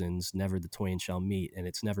kissing cousins, never the twain shall meet. And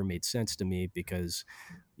it's never made sense to me because,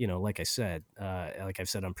 you know, like I've said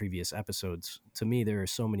on previous episodes, to me, there are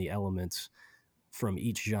so many elements from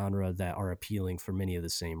each genre that are appealing for many of the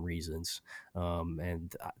same reasons.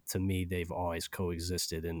 And to me, they've always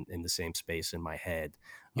coexisted in the same space in my head.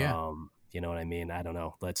 Yeah. You know what I mean? I don't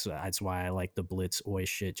know. That's why I like the Blitz oi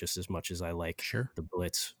shit just as much as I like the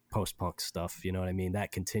Blitz post-punk stuff. You know what I mean?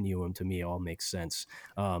 That continuum to me all makes sense.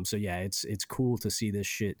 So yeah, it's cool to see this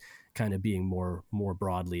shit kind of being more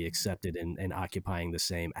broadly accepted and occupying the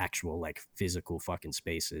same actual like physical fucking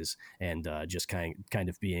spaces, and just kind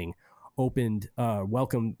of being opened,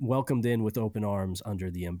 welcomed in with open arms under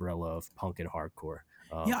the umbrella of punk and hardcore.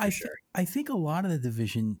 I think a lot of the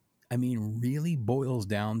division, I mean, really boils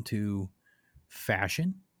down to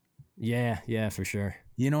fashion. Yeah, for sure.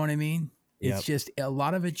 You know what I mean? Yep. It's just a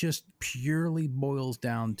lot of it just purely boils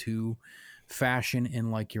down to fashion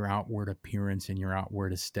and like your outward appearance and your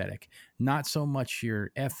outward aesthetic, not so much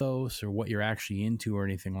your ethos or what you're actually into or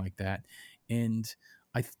anything like that. And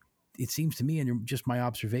it seems to me, and just my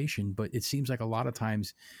observation, but it seems like a lot of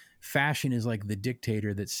times fashion is like the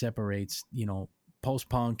dictator that separates, you know,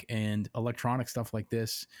 post-punk and electronic stuff like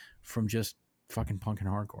this from just fucking punk and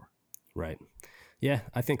hardcore. Right. Yeah,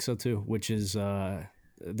 I think so too, which is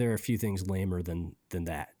there are a few things lamer than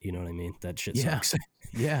that, you know what I mean? That shit sucks.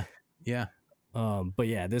 Yeah. But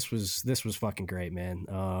yeah, this was fucking great, man.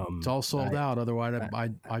 It's all sold out. Otherwise,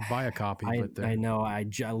 I'd buy a copy. I know. I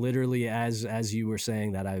literally, as you were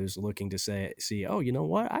saying that, I was looking to see. Oh, you know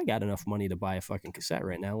what? I got enough money to buy a fucking cassette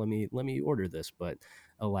right now. Let me order this. But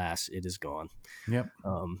alas, it is gone. Yep.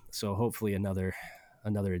 So hopefully another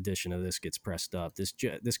edition of this gets pressed up.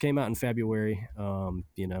 This came out in February.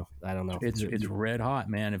 You know, I don't know. It's red hot,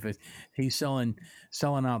 man. If he's selling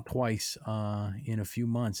out twice in a few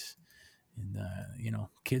months. And, you know,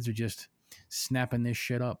 kids are just snapping this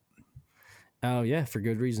shit up. Oh yeah, for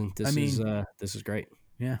good reason. This is great.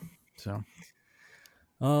 Yeah. So,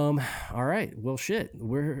 all right. Well, shit.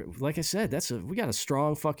 We're, like I said, we got a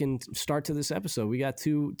strong fucking start to this episode. We got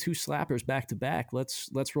two slappers back to back. Let's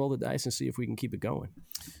roll the dice and see if we can keep it going.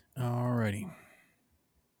 All righty.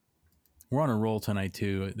 We're on a roll tonight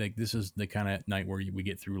too. Like, this is the kind of night where we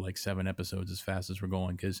get through like 7 episodes as fast as we're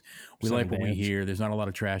going, because we like what we hear. There's not a lot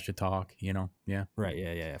of trash to talk, you know? Yeah. Right.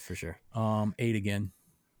 Yeah, for sure. 8 again.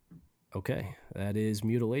 Okay. That is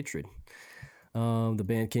Mutilatred. The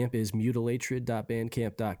Bandcamp is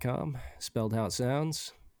mutilatred.bandcamp.com, spelled how it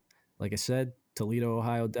sounds. Like I said, Toledo,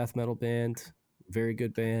 Ohio death metal band. Very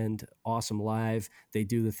good band. Awesome live. They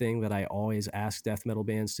do the thing that I always ask death metal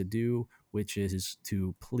bands to do, which is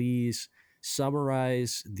to please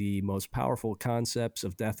summarize the most powerful concepts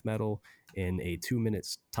of death metal in a 2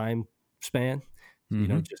 minutes time span. You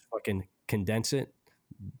know, just fucking condense it,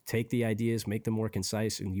 take the ideas, make them more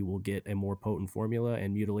concise, and you will get a more potent formula.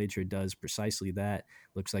 And Mutilatred does precisely that.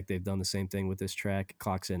 Looks like they've done the same thing with this track. It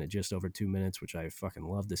clocks in at just over 2 minutes, which I fucking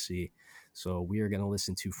love to see. So we are going to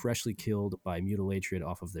listen to Freshly Killed by Mutilatred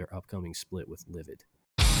off of their upcoming split with Livid.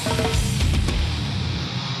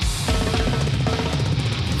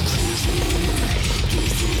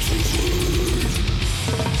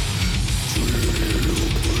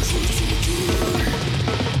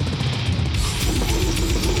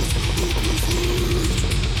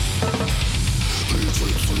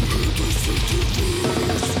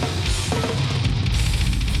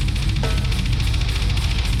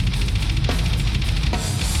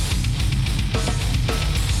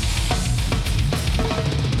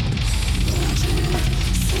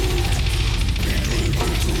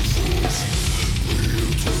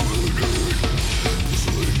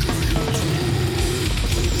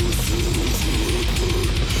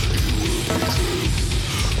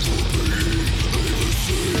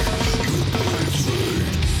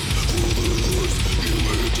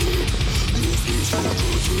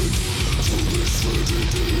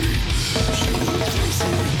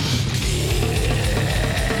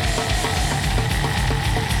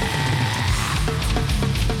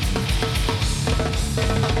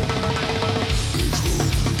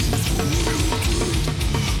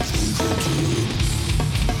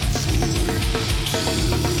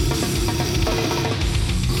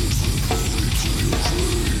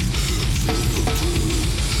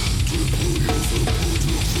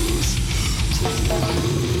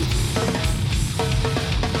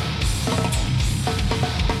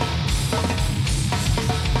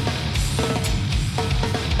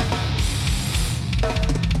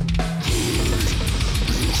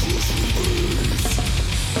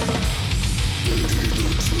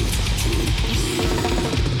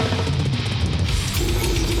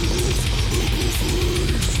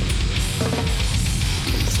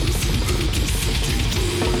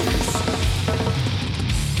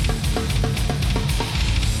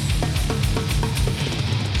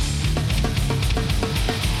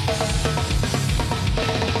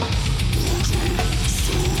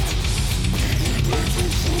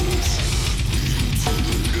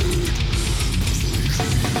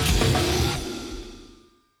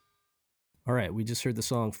 right, we just heard the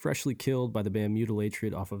song Freshly Killed by the band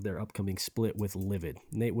Mutilatred off of their upcoming split with Livid.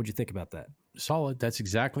 Nate, what'd you think about that? Solid. That's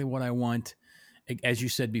exactly what I want. As you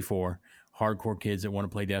said before, hardcore kids that want to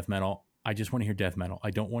play death metal. I just want to hear death metal.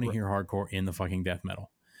 I don't want to hear hardcore in the fucking death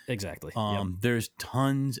metal. Exactly. Yep. There's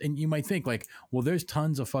tons, and you might think like, well, there's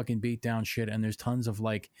tons of fucking beat down shit, and there's tons of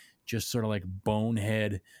like just sort of like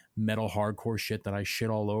bonehead metal hardcore shit that I shit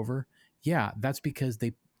all over. Yeah, that's because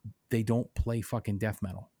they don't play fucking death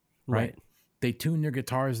metal, right? They tune their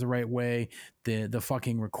guitars the right way. The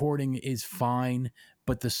fucking recording is fine,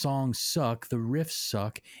 but the songs suck, the riffs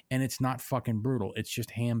suck, and it's not fucking brutal. It's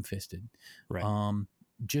just ham-fisted. Right.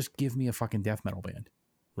 Just give me a fucking death metal band.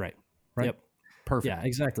 Right. Right. Yep. Perfect. Yeah,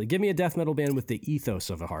 exactly. Give me a death metal band with the ethos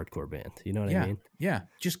of a hardcore band. You know what I mean? Yeah.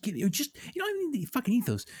 Just you know, I mean, the fucking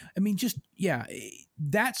ethos. I mean,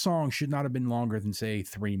 that song should not have been longer than say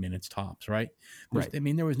 3 minutes tops, right? Right. I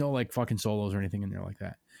mean, there was no like fucking solos or anything in there like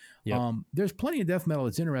that. Yep. There's plenty of death metal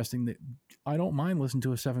that's interesting that I don't mind listening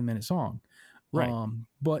to a 7-minute song. Right.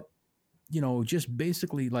 But you know, just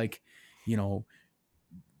basically like, you know,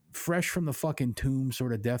 fresh from the fucking tomb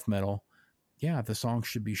sort of death metal. Yeah, the song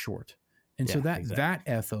should be short. And so that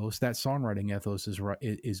ethos, that songwriting ethos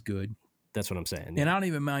is good. That's what I'm saying. And I don't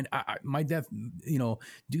even mind. My death, you know,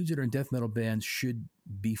 dudes that are in death metal bands should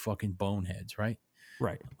be fucking boneheads, right?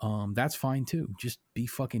 Right. That's fine too. Just be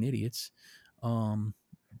fucking idiots.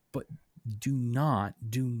 But do not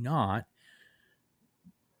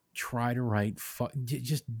try to write.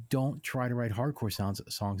 Just don't try to write hardcore songs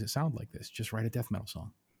that sound like this. Just write a death metal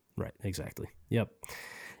song. Right. Exactly. Yep.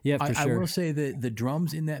 Yeah, for sure. I will say that the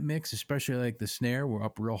drums in that mix, especially like the snare, were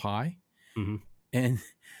up real high, and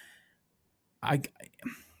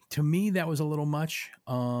to me that was a little much.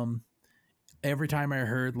 Every time I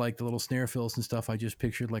heard like the little snare fills and stuff, I just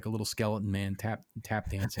pictured like a little skeleton man tap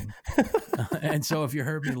dancing. And so if you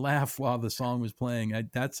heard me laugh while the song was playing, I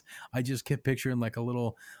just kept picturing like a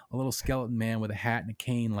little skeleton man with a hat and a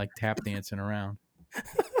cane like tap dancing around.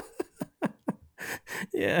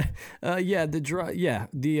 The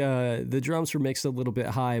drums were mixed a little bit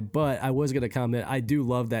high, but I was gonna comment. I do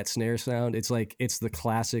love that snare sound. It's the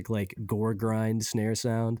classic like gore grind snare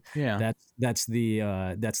sound. Yeah, that's the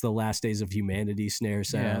Last Days of Humanity snare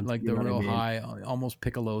sound. Yeah, like the real high, almost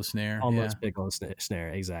piccolo snare. Piccolo snare.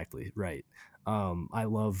 Exactly right. I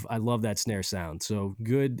love that snare sound. So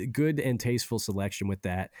good and tasteful selection with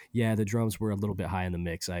that. Yeah, the drums were a little bit high in the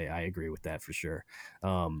mix. I agree with that for sure.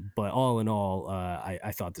 But all in all,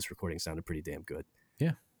 I thought this recording sounded pretty damn good.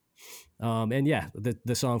 Yeah. And yeah,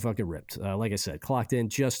 the song fucking ripped. Like I said, clocked in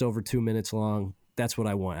just over 2 minutes long. That's what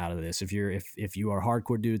I want out of this. If you are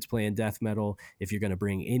hardcore dudes playing death metal, if you're going to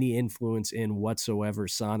bring any influence in whatsoever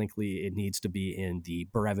sonically, it needs to be in the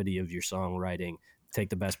brevity of your songwriting. Take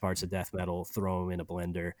the best parts of death metal, throw them in a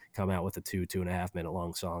blender, come out with a 2.5 minute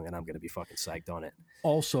long song, and I'm going to be fucking psyched on it.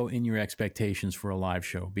 Also in your expectations for a live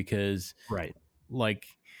show, because like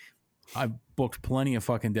I've booked plenty of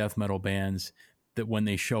fucking death metal bands that when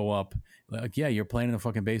they show up, like, yeah, you're playing in the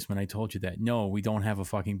fucking basement. I told you that. No, we don't have a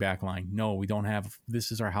fucking backline. No, we don't have, this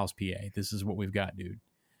is our house PA. This is what we've got, dude.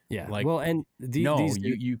 Yeah. Like, well, and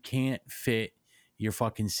you can't fit your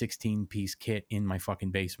fucking 16-piece kit in my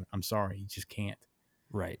fucking basement. I'm sorry. You just can't.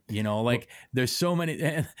 Right. You know, like there's so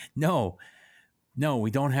many. No,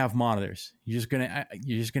 we don't have monitors. You're just gonna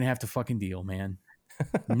have to fucking deal, man.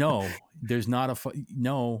 No, there's not a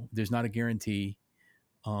guarantee.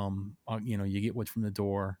 You know, you get what's from the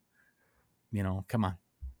door. You know, come on.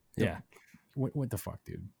 Yeah. What the fuck,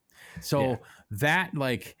 dude? So that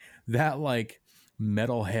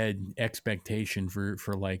metalhead expectation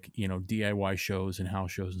for like, you know, DIY shows and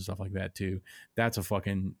house shows and stuff like that too. That's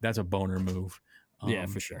a boner move. Yeah,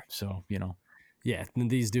 for sure. So, you know, yeah,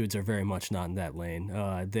 these dudes are very much not in that lane.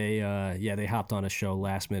 They hopped on a show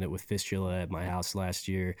last minute with Fistula at my house last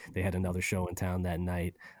year. They had another show in town that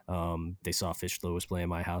night. They saw Fistula was playing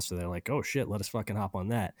my house, so they're like, oh shit, let us fucking hop on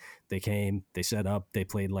that. They came, they set up, they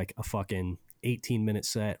played like a fucking 18-minute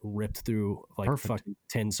set, ripped through like fucking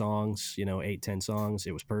 10 songs, you know, 8-10 songs.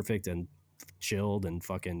 It was perfect, and chilled and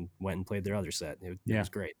fucking went and played their other set. It was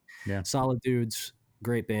great. Yeah. Solid dudes,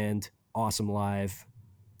 great band. Awesome live.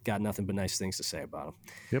 Got nothing but nice things to say about them.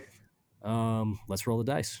 Yep. Let's roll the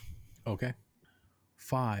dice. Okay.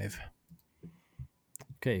 5.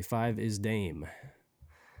 Okay, 5 is Dame.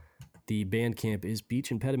 The Bandcamp is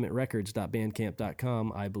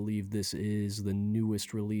beachimpedimentrecords.bandcamp.com. I believe this is the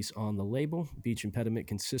newest release on the label. Beach Impediment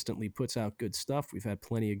consistently puts out good stuff. We've had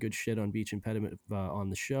plenty of good shit on Beach Impediment on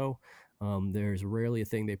the show. There's rarely a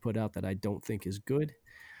thing they put out that I don't think is good.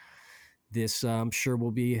 This, I'm sure,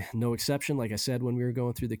 will be no exception. Like I said, when we were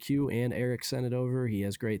going through the queue and Eric sent it over, he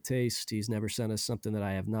has great taste. He's never sent us something that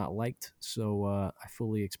I have not liked. So I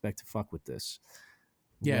fully expect to fuck with this.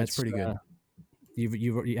 Yeah, it's pretty good.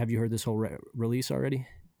 Have you heard this whole release already?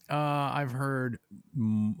 I've heard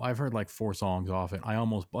like 4 songs off it. I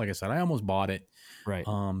almost bought it. Right.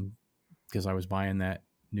 Because I was buying that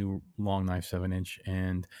new Long Knife 7-inch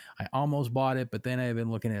and I almost bought it, but then I've been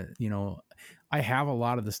looking at, I have a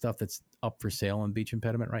lot of the stuff that's up for sale on Beach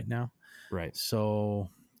Impediment right now. Right. So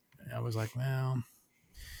I was like, well,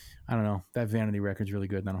 I don't know. That Vanity record's really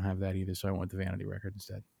good and I don't have that either. So I went with the Vanity record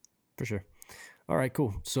instead. For sure. All right,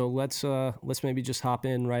 cool. So let's maybe just hop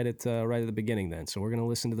in right at the beginning then. So we're going to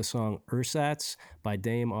listen to the song Ersatz by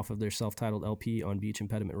Dame off of their self-titled LP on Beach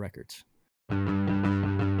Impediment Records.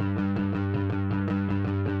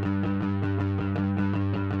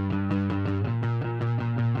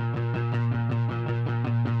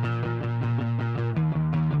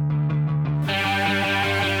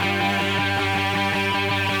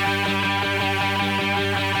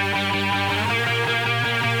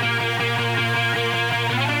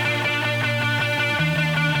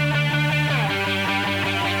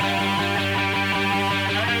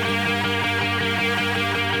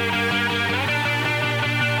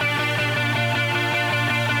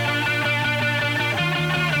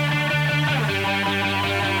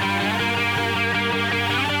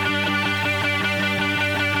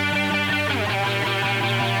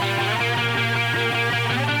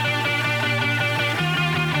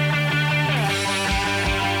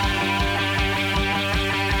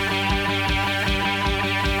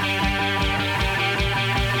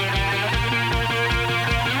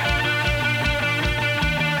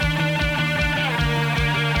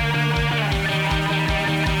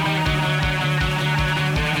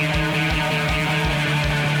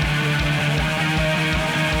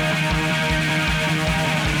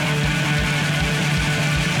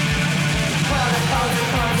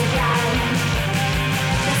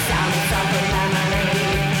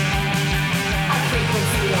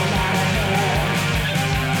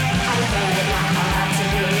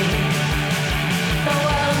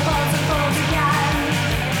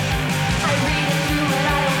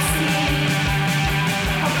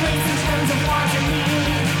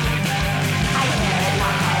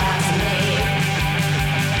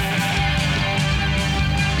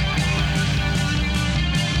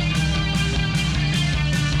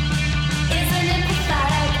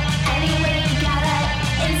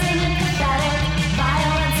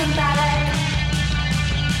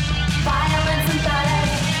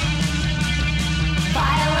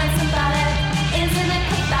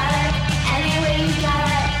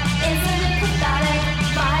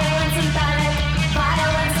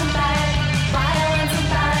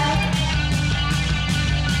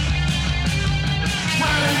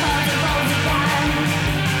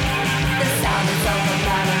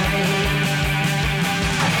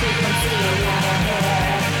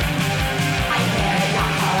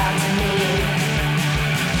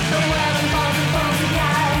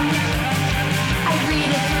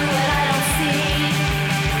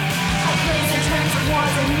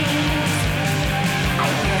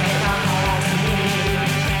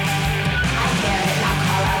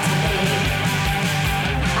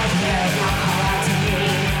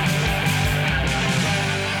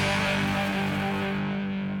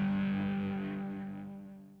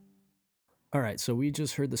 All right, so we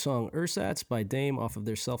just heard the song Ersatz by Dame off of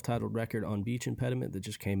their self-titled record on Beach Impediment that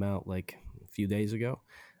just came out like a few days ago.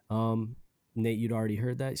 Nate, you'd already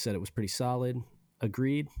heard that. You said it was pretty solid.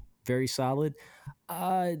 Agreed. Very solid.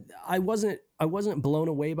 I wasn't blown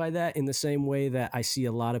away by that in the same way that I see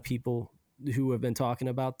a lot of people who have been talking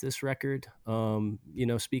about this record,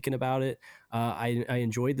 speaking about it. I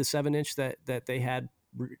enjoyed the 7-inch that they had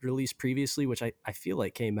released previously, which I feel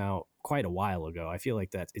like came out quite a while ago. I feel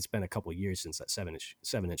like that it's been a couple of years since that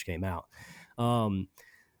 7-inch came out.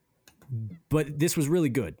 But this was really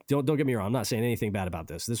good. Don't get me wrong. I'm not saying anything bad about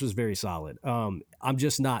this. This was very solid. I'm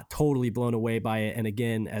just not totally blown away by it. And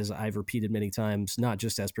again, as I've repeated many times, not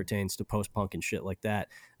just as pertains to post-punk and shit like that,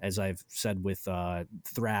 as I've said with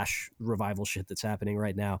thrash revival shit that's happening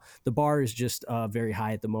right now, the bar is just very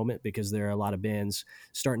high at the moment because there are a lot of bands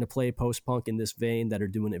starting to play post-punk in this vein that are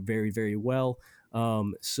doing it very, very well.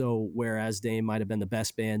 So whereas Dame might have been the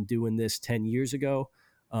best band doing this 10 years ago,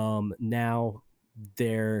 now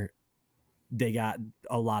they got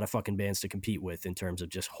a lot of fucking bands to compete with in terms of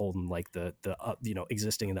just holding like the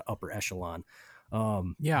existing in the upper echelon.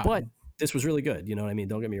 But this was really good. You know what I mean?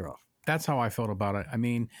 Don't get me wrong. That's how I felt about it. I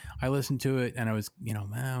mean, I listened to it and I was,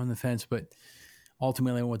 on the fence, but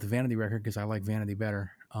ultimately I went with the Vanity record because I like Vanity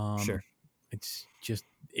better. Sure. it's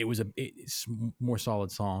more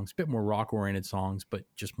solid songs, a bit more rock oriented songs, but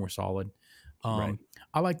just more solid. Right.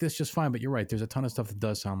 I like this just fine, but you're right. There's a ton of stuff that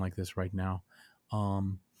does sound like this right now.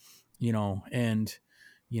 You know, and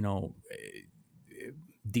you know,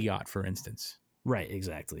 Diot, for instance, Right.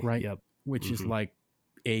 Exactly. right? Yep. Which is like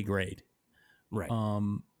A grade. Right.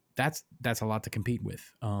 That's a lot to compete with.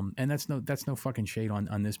 And that's no fucking shade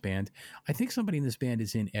on this band. I think somebody in this band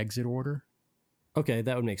is in Exit Order. Okay,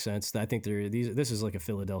 that would make sense. I think this is like a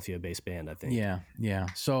Philadelphia-based band, I think. Yeah.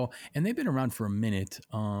 So, and they've been around for a minute.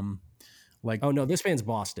 Like, oh no, this band's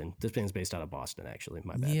Boston. This band's based out of Boston, actually.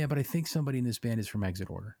 My bad. yeah, but I think somebody in this band is from Exit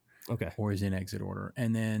Order. Okay. Or is in Exit Order.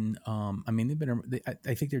 And then, I mean,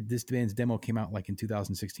 I think this band's demo came out like in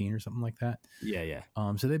 2016 or something like that. Yeah.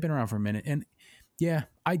 So they've been around for a minute, and yeah,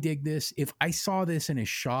 I dig this. If I saw this in a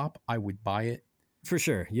shop, I would buy it for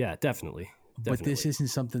sure. Yeah, definitely. But this isn't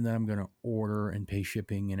something that I'm going to order and pay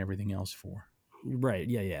shipping and everything else for. Right.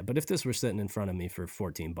 Yeah. But if this were sitting in front of me for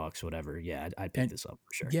 $14, whatever, yeah, I'd pick this up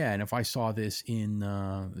for sure. Yeah. And if I saw this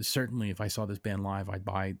certainly if I saw this band live, I'd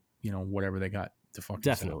buy, whatever they got to fucking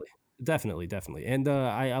Definitely. And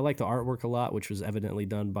I like the artwork a lot, which was evidently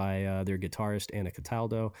done by their guitarist, Anna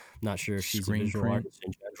Cataldo. Not sure if she's a visual artist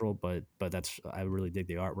in general, but I really dig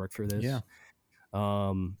the artwork for this. Yeah.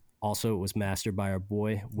 Also, it was mastered by our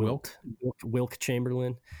boy Wilk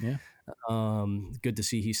Chamberlain. Yeah. Good to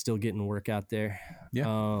see he's still getting work out there.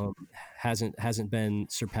 Yeah. Hasn't been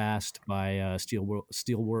surpassed by Steel Wolf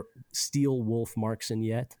Markson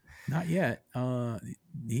yet. Not yet.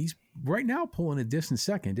 He's right now pulling a distant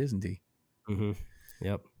second, isn't he? Mm-hmm.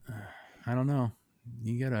 Yep. I don't know.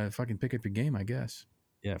 You gotta fucking pick up your game, I guess.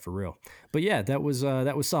 Yeah, for real. But yeah, that was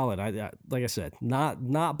solid. I like I said,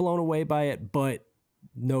 not blown away by it, but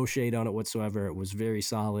no shade on it whatsoever. It was very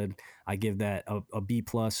solid. I give that a B+.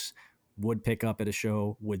 Would pick up at a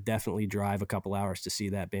show. Would definitely drive a couple hours to see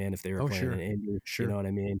that band if they were playing in Indy. Sure. You know what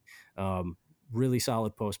I mean? Really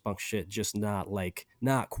solid post-punk shit. Just not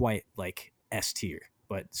quite like S tier,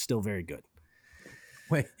 but still very good.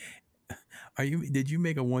 Wait, did you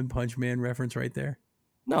make a One Punch Man reference right there?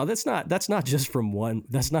 No, that's not just from One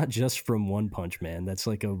Punch Man. That's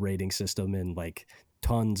like a rating system in like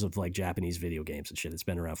tons of like Japanese video games and shit. It's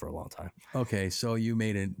been around for a long time. Okay, so you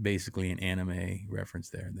made basically an anime reference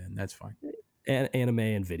there. Then that's fine. Anime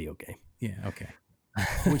and video game. Yeah. Okay.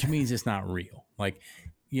 Which means it's not real. Like,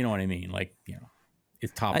 you know what I mean? Like,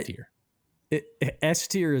 it's top tier. S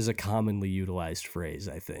tier is a commonly utilized phrase,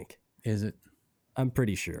 I think. Is it? I'm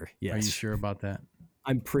pretty sure. Yes. Are you sure about that?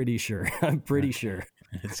 I'm pretty sure. Sure.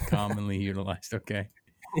 It's commonly utilized. Okay.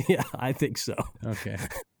 Yeah, I think so. Okay.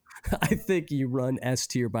 I think you run S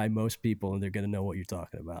tier by most people and they're going to know what you're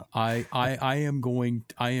talking about. I am going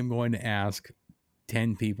to ask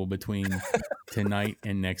 10 people between tonight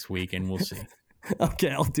and next week, and we'll see.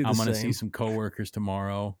 Okay, I'll do the same. I'm going to see some coworkers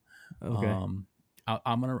tomorrow. Okay.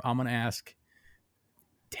 I'm going to ask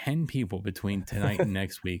 10 people between tonight and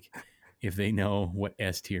next week if they know what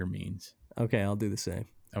S tier means. Okay, I'll do the same.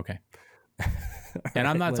 Okay. And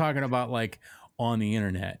I'm not talking about like on the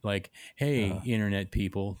internet, like, hey, internet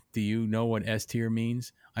people, do you know what S tier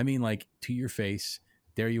means? I mean, like, to your face,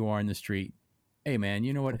 there you are in the street. Hey, man,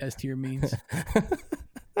 you know what S tier means?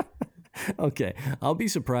 Okay, I'll be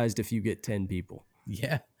surprised if you get 10 people.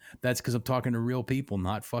 Yeah, that's because I'm talking to real people,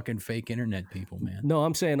 not fucking fake internet people, man. No,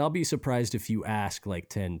 I'm saying I'll be surprised if you ask like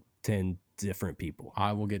 10 different people.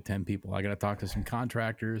 I will get 10 people. I got to talk to some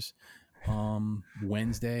contractors.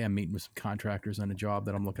 Wednesday, I'm meeting with some contractors on a job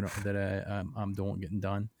that I'm looking at that I'm getting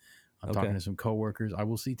done. I'm talking to some coworkers. I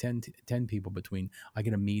will see 10 people between. I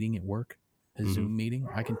get a meeting at work, a Zoom meeting.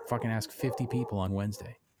 I can fucking ask 50 people on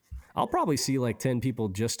Wednesday. I'll probably see like 10 people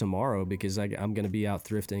just tomorrow because I'm going to be out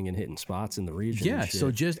thrifting and hitting spots in the region. Yeah,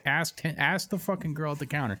 so just ask the fucking girl at the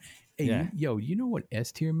counter. Hey, you know what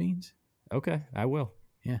S tier means? Okay, I will.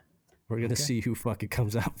 Yeah. We're going to see who fucking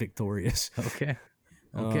comes out victorious. Okay.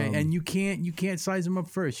 Okay, and you can't size them up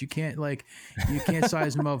first. You can't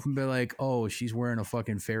size them up and be like, oh, she's wearing a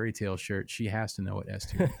fucking fairy tale shirt. She has to know what S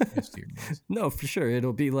tier means. No, for sure.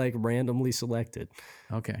 It'll be like randomly selected.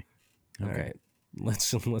 Okay. All right.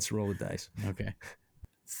 Let's roll the dice. Okay.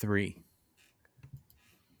 3.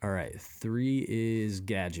 All right. 3 is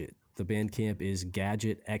Gadget. The Bandcamp is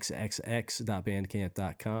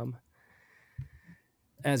gadgetxxx.bandcamp.com.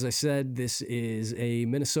 As I said, this is a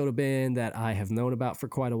Minnesota band that I have known about for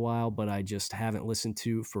quite a while, but I just haven't listened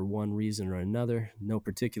to for one reason or another. No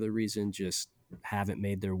particular reason, just haven't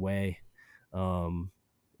made their way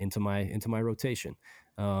into my rotation.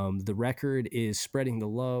 The record is Spreading the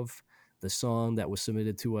Love. The song that was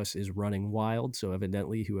submitted to us is Running Wild. So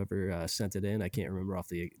evidently whoever sent it in, I can't remember off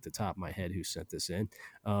the top of my head who sent this in.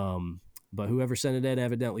 But whoever sent it in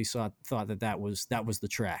evidently thought that was the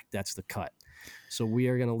track. That's the cut. So we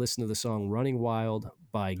are going to listen to the song Running Wild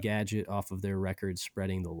by Gadget off of their record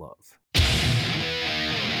Spreading the Love.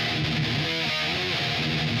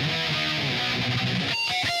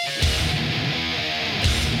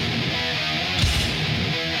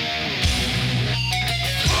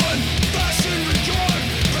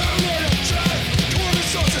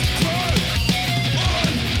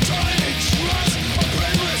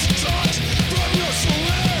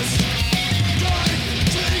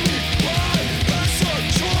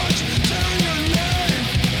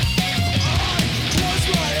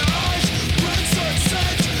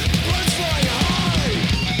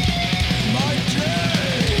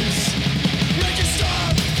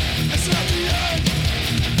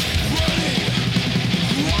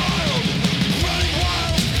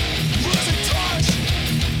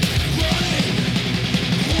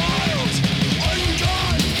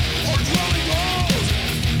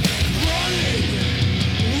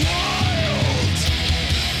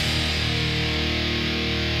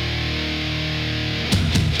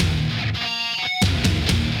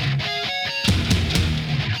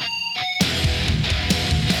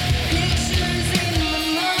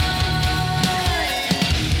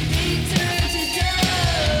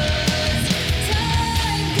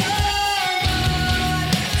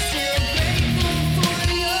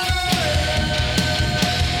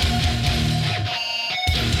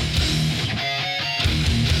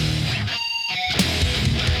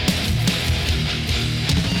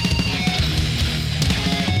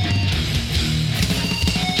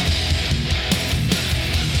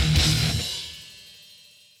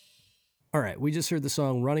 All right, we just heard the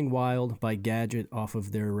song Running Wild by Gadget off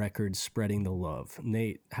of their record Spreading the Love.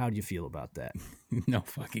 Nate, how do you feel about that? No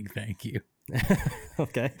fucking thank you.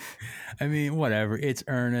 Okay. I mean, whatever. It's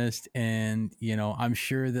earnest, and I'm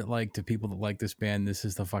sure that like to people that like this band, this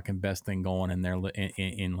is the fucking best thing going in their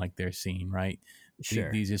in like their scene, right?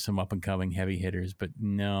 Sure. These are some up and coming heavy hitters, but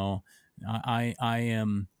no, I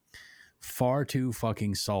am far too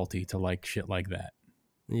fucking salty to like shit like that.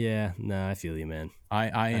 Yeah, no, I feel you, man.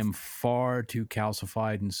 I am far too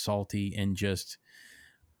calcified and salty and just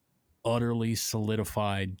utterly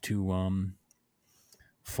solidified to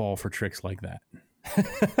fall for tricks like that.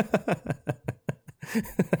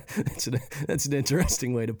 That's an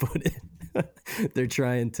interesting way to put it. They're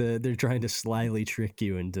trying to slyly trick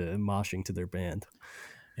you into moshing to their band.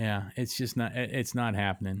 Yeah, it's not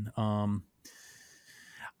happening.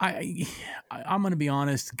 I'm going to be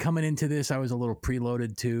honest, coming into this, I was a little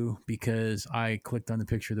preloaded too, because I clicked on the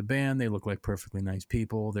picture of the band. They look like perfectly nice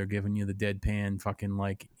people. They're giving you the deadpan fucking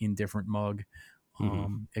like indifferent mug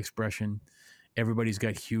expression. Everybody's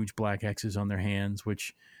got huge black X's on their hands,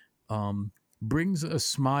 which brings a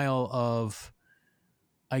smile of,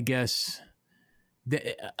 I guess,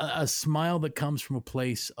 a smile that comes from a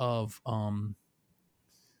place of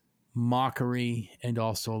mockery and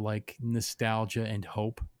also like nostalgia and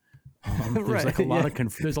hope. There's Right, like a lot yeah.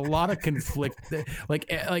 there's a lot of conflict.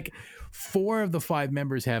 Like 4 of the 5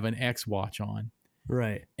 members have an X watch on,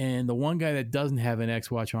 Right. and the one guy that doesn't have an X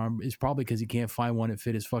watch on is probably because he can't find one that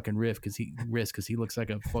fit his fucking wrist because he looks like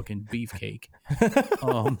a fucking beefcake.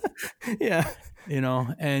 Yeah.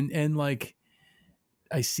 And like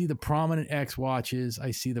I see the prominent X watches, I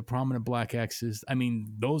see the prominent black X's. I mean,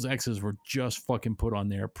 those X's were just fucking put on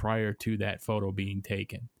there prior to that photo being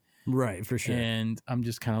taken. Right, for sure. And I'm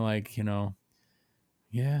just kind of like,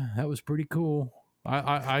 yeah, that was pretty cool.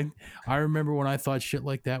 I remember when I thought shit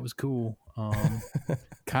like that was cool.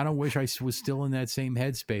 Kind of wish I was still in that same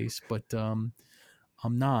headspace, but I'm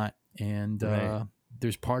not. And Right.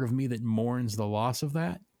 there's part of me that mourns the loss of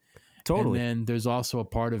that. Totally. And then there's also a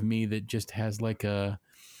part of me that just has like a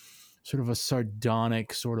sort of a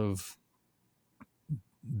sardonic, sort of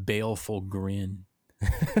baleful grin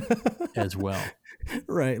as well.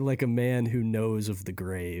 Right, like a man who knows of the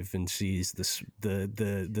grave and sees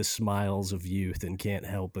the smiles of youth and can't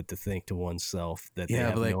help but to think to oneself that they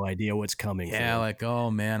have no idea what's coming. Yeah, like, oh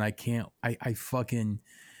man, I can't. I fucking,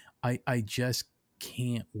 I just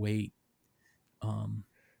can't wait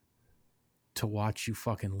to watch you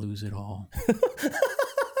fucking lose it all.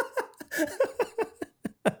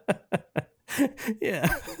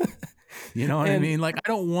 Yeah. You know what I mean? Like, I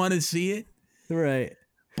don't want to see it. Right.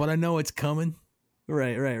 But I know it's coming.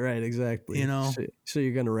 Right. Exactly. So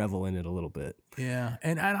you're going to revel in it a little bit. Yeah.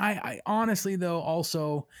 And I honestly, though,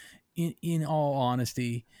 also, in all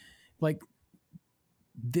honesty, like,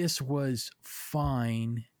 this was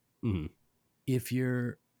fine if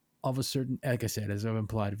you're of a certain, like I said, as I've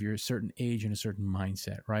implied, if you're a certain age and a certain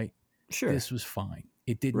mindset, right? Sure. This was fine.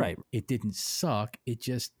 It didn't. Right. It didn't suck. It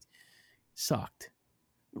just sucked.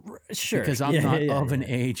 Sure. Because I'm not of an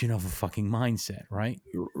age and of a fucking mindset, right?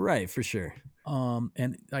 Right, for sure.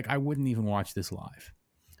 And like I wouldn't even watch this live.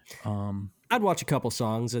 I'd watch a couple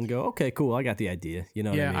songs and go, okay, cool, I got the idea. You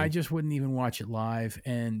know what I mean? I just wouldn't even watch it live,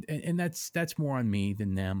 and that's more on me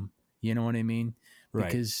than them. You know what I mean? Right.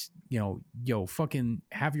 Because fucking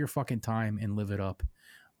have your fucking time and live it up.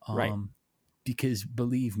 Right. Because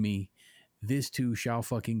believe me, this too shall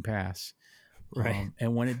fucking pass. Right.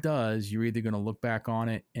 And when it does, you're either going to look back on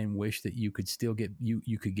it and wish that you could still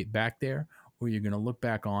you could get back there, or you're going to look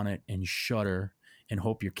back on it and shudder and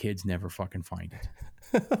hope your kids never fucking find it.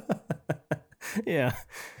 Yeah.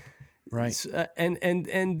 Right.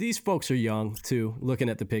 And these folks are young too, looking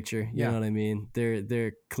at the picture. You know what I mean?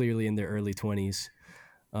 They're clearly in their early 20s.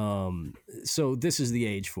 So this is the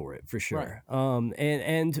age for it, for sure. Right.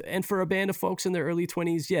 And for a band of folks in their early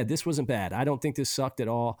 20s, yeah, this wasn't bad. I don't think this sucked at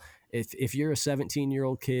all. If you're a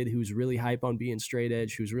 17-year-old kid who's really hype on being straight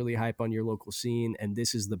edge, who's really hype on your local scene, and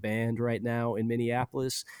this is the band right now in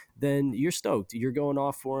Minneapolis, then you're stoked. You're going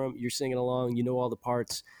off for them. You're singing along. You know all the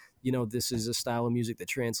parts. You know, this is a style of music that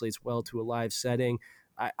translates well to a live setting.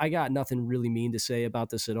 I got nothing really mean to say about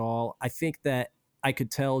this at all. I think that I could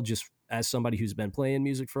tell, just as somebody who's been playing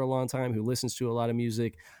music for a long time, who listens to a lot of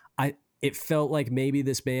music, it felt like maybe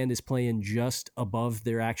this band is playing just above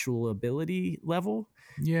their actual ability level.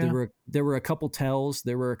 Yeah. There were a couple tells,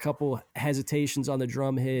 there were a couple hesitations on the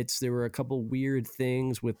drum hits, there were a couple weird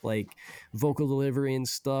things with like vocal delivery and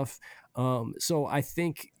stuff. So I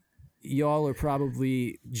think y'all are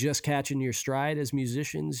probably just catching your stride as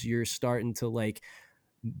musicians. You're starting to like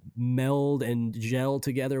meld and gel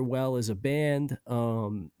together well as a band.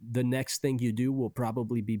 The next thing you do will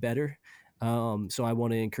probably be better. So I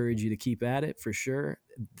want to encourage you to keep at it for sure.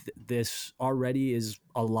 This already is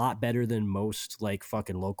a lot better than most like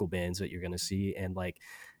fucking local bands that you're going to see. And like,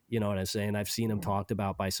 you know what I'm saying? I've seen them talked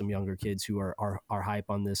about by some younger kids who are hype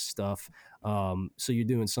on this stuff. So you're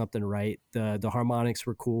doing something right. The harmonics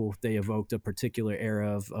were cool. They evoked a particular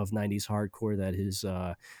era of 90s hardcore that is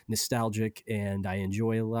nostalgic and I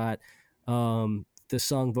enjoy a lot. The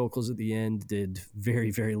song vocals at the end did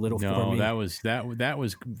very, very little for me. No, that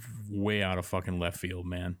was way out of fucking left field,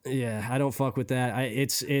 man. Yeah, I don't fuck with that.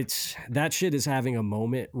 It's that shit is having a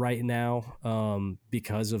moment right now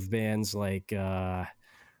because of bands like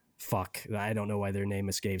fuck, I don't know why their name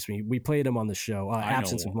escapes me. We played them on the show.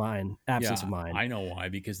 Absence of Mind. I know why,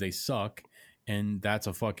 because they suck, and that's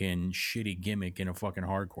a fucking shitty gimmick in a fucking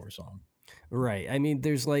hardcore song. Right. I mean,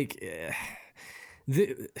 there's like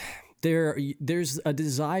there's a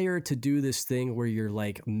desire to do this thing where you're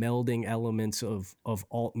like melding elements of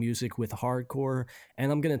alt music with hardcore,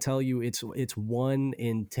 and I'm gonna tell you, it's 1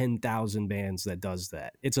 in 10,000 bands that does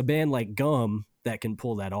that. It's a band like Gum that can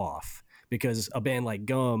pull that off, because a band like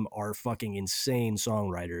Gum are fucking insane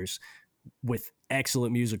songwriters with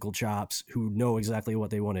excellent musical chops who know exactly what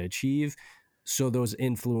they want to achieve. So those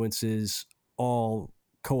influences all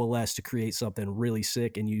coalesce to create something really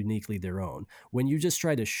sick and uniquely their own. When you just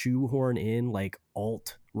try to shoehorn in like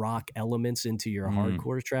alt rock elements into your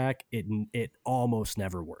hardcore track, it almost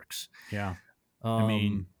never works. Yeah. I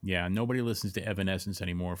mean, yeah, nobody listens to Evanescence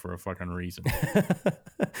anymore for a fucking reason.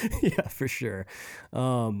 Yeah, for sure.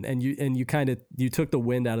 And you took the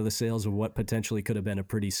wind out of the sails of what potentially could have been a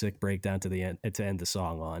pretty sick breakdown to end the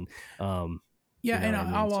song on. Yeah, you know,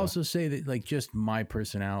 and I'll also say that, like, just my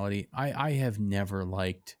personality, I have never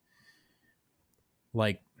liked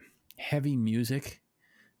like heavy music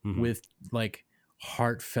with like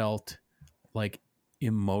heartfelt, like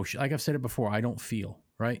emotion. Like I've said it before, I don't feel,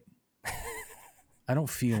 right? I don't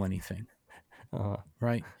feel anything,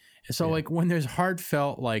 right? And so, like, when there's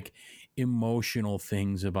heartfelt, like, emotional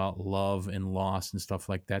things about love and loss and stuff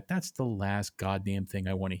like that, that's the last goddamn thing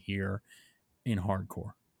I want to hear in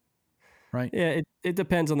hardcore, right? Yeah, it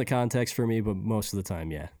depends on the context for me, but most of the time,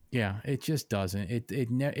 yeah. Yeah, it just doesn't.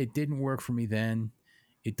 It didn't work for me then.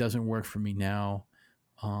 It doesn't work for me now.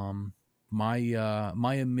 My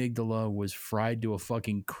amygdala was fried to a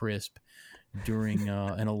fucking crisp during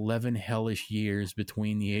an 11 hellish years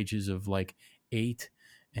between the ages of like 8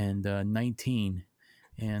 and 19.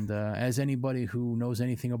 And as anybody who knows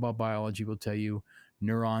anything about biology will tell you,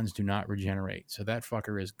 neurons do not regenerate. So that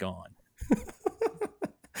fucker is gone.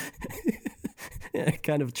 Yeah,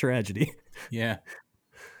 kind of tragedy. Yeah.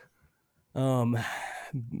 And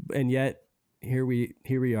yet here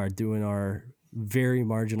we are doing our very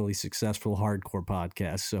marginally successful hardcore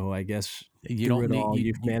podcast. So I guess you don't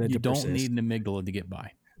need an amygdala to get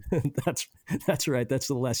by. That's right. That's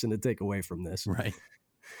the lesson to take away from this. Right.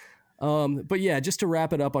 But yeah, just to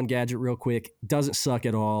wrap it up on Gadget real quick, doesn't suck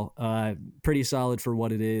at all. Pretty solid for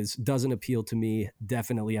what it is. Doesn't appeal to me.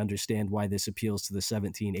 Definitely understand why this appeals to the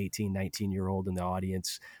 17, 18, 19-year-old in the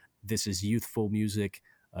audience. This is youthful music.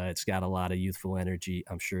 It's got a lot of youthful energy.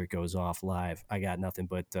 I'm sure it goes off live. I got nothing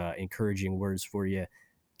but encouraging words for you.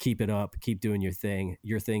 Keep it up. Keep doing your thing.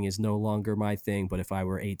 Your thing is no longer my thing, but if I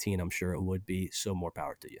were 18, I'm sure it would be. So more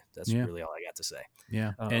power to you. That's really all I got to say.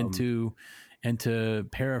 Yeah. And to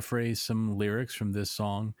paraphrase some lyrics from this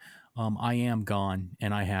song, I am gone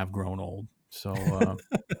and I have grown old. So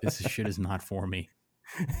this shit is not for me.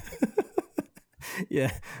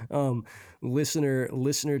 Yeah.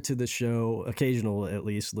 Listener to the show, occasional at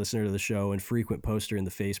least listener to the show and frequent poster in the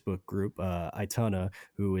Facebook group, Itana,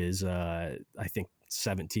 who is I think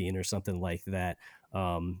 17 or something like that,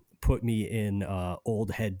 put me in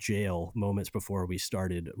old head jail moments before we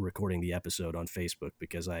started recording the episode on Facebook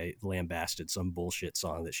because I lambasted some bullshit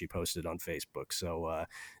song that she posted on Facebook. So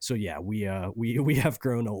yeah, we have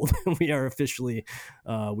grown old. we are officially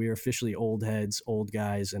old heads, old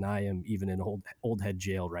guys, and I am even in old head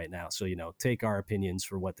jail right now. So take our opinions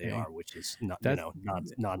for what they are, which is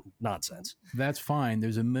nonsense. That's fine.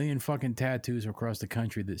 There's a million fucking tattoos across the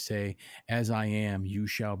country that say, "As I am, you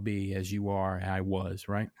shall be; as you are, I was."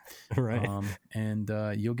 Right. Right. And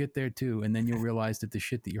you'll get there too. And then you'll realize that the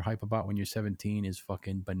shit that you're hype about when you're 17 is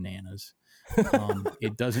fucking bananas.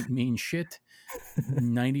 It doesn't mean shit.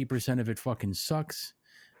 90% of it fucking sucks.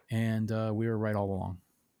 And we were right all along.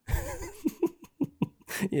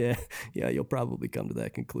 Yeah, you'll probably come to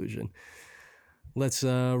that conclusion. Let's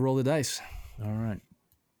roll the dice. All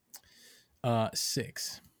right.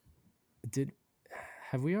 6.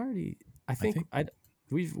 Have we already?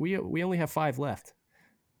 We only have 5 left.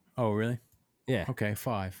 Oh, really? Yeah. Okay,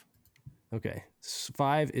 5. Okay.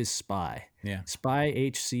 5 is Spy. Yeah.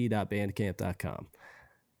 spyhc.bandcamp.com.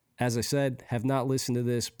 As I said, have not listened to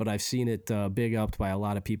this, but I've seen it big upped by a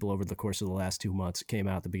lot of people over the course of the last 2 months. It came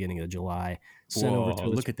out at the beginning of July.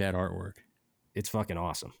 Look at that artwork. It's fucking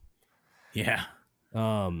awesome. Yeah.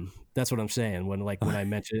 That's what I'm saying when I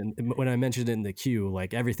mentioned it in the queue,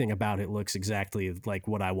 like everything about it looks exactly like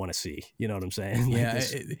what I want to see. You know what I'm saying? Yeah.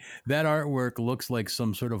 That artwork looks like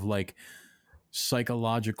some sort of like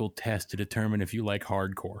psychological test to determine if you like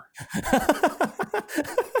hardcore.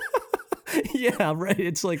 Yeah, right.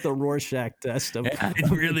 It's like the Rorschach test.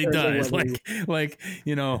 It really does. Like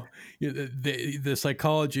the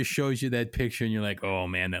psychologist shows you that picture and you're like, oh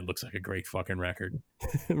man, that looks like a great fucking record.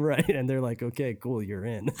 Right. And they're like, okay, cool, you're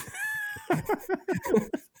in.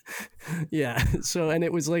 Yeah. So, and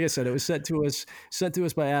it was, like I said, it was sent to us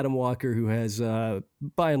by Adam Walker, who has,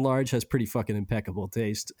 by and large, has pretty fucking impeccable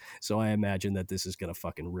taste. So I imagine that this is going to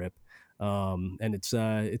fucking rip. And it's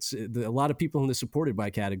a lot of people in the supported by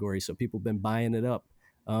category. So people have been buying it up.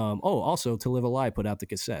 Also To Live a Lie put out the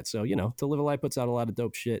cassette. So, To Live a Lie puts out a lot of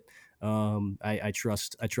dope shit. I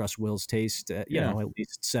trust Will's taste, at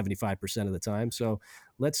least 75% of the time. So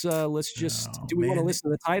let's just, do we want to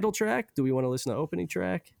listen to the title track? Do we want to listen to the opening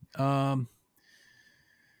track? The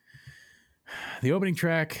opening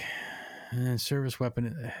track, Service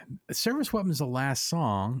Weapon. Service Weapon is the last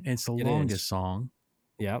song. And it's the longest song.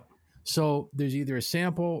 Yep. So there's either a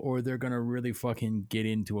sample or they're going to really fucking get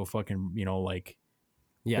into a fucking,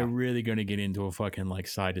 they're really going to get into a fucking like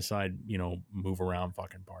side to side, move around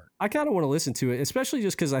fucking part. I kind of want to listen to it, especially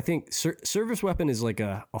just because I think Service Weapon is like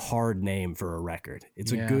a hard name for a record.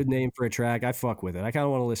 It's a good name for a track. I fuck with it. I kind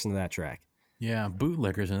of want to listen to that track. Yeah.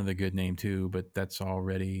 Bootlegger's another good name too, but that's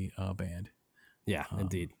already a band. Yeah,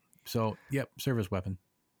 indeed. So, yep, Service Weapon.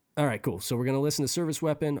 All right, cool. So we're going to listen to Service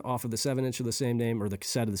Weapon off of the 7-inch of the same name, or the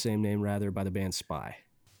cassette of the same name, rather, by the band Spy.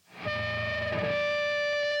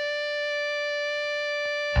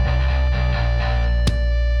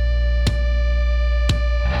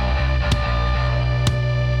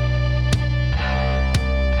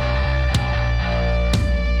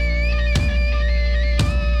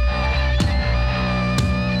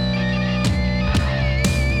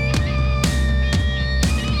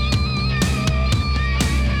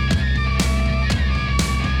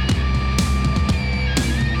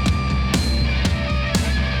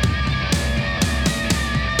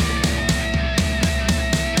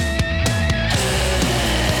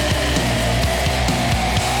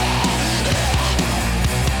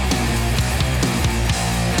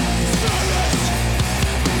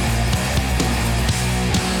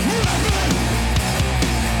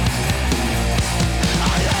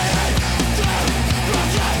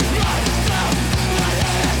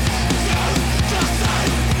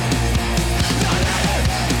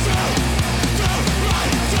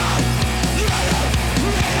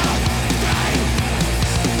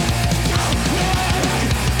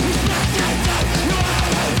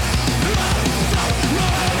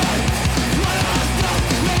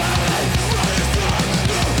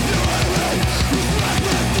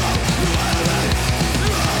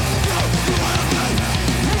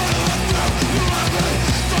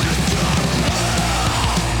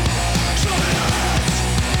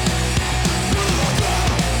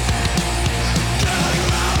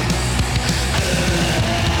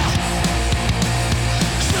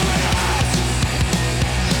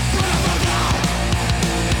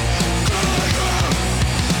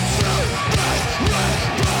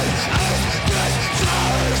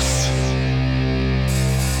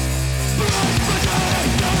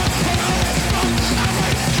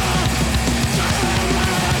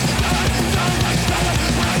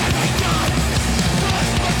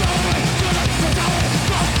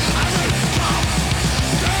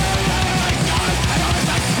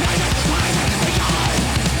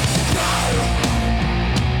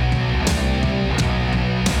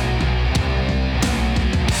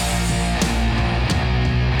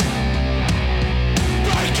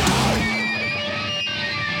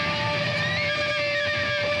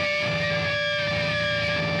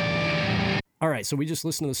 right, so we just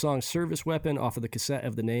listened to the song Service Weapon off of the cassette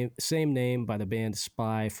of the same name by the band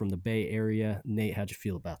Spy from the Bay Area. Nate, how'd you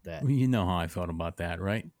feel about that? You know how I felt about that,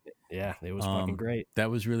 right? Yeah, it was fucking great. That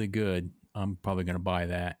was really good. I'm probably going to buy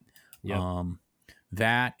that. Yep.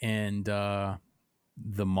 That and The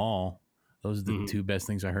Mall. Those are the two best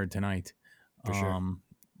things I heard tonight. For sure.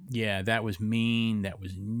 Yeah, that was mean. That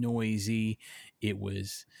was noisy. It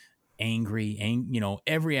was angry.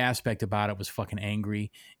 Every aspect about it was fucking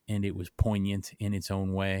angry, and it was poignant in its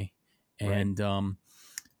own way. And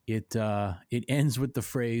it ends with the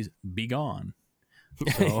phrase "Be gone."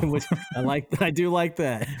 So, I do like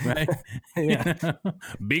that. Right? Yeah.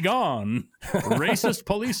 Be gone. Racist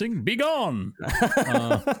policing, be gone.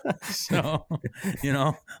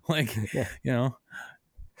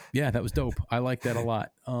 Yeah, that was dope. I like that a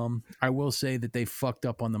lot. I will say that they fucked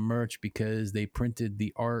up on the merch because they printed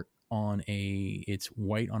the art on it's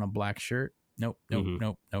white on a black shirt. Nope.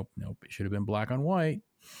 It should have been black on white.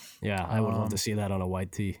 Yeah, I would love to see that on a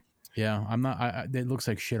white tee. Yeah, I'm not. It looks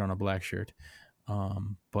like shit on a black shirt.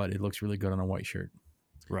 But it looks really good on a white shirt.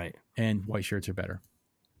 Right. And white shirts are better.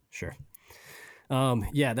 Sure.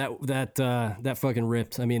 Yeah, that fucking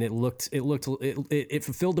ripped. I mean, it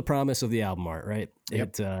fulfilled the promise of the album art, right?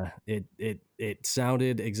 Yep. It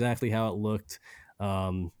sounded exactly how it looked.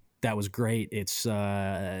 That was great. It's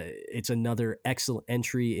another excellent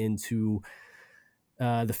entry into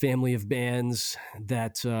the family of bands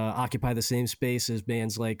that occupy the same space as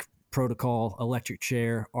bands like Protocol, Electric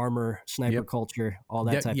Chair, Armor, Sniper Culture, all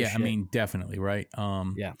that type of shit. I mean, definitely, right?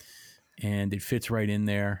 Yeah. And it fits right in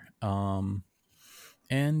there.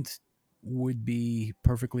 And would be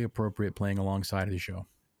perfectly appropriate playing alongside of the show.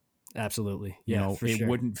 Absolutely. Yeah, for it sure.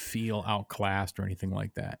 wouldn't feel outclassed or anything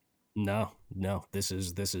like that. No. This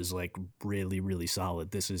is like really, really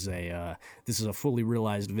solid. This is a fully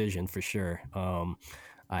realized vision for sure.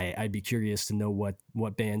 I'd be curious to know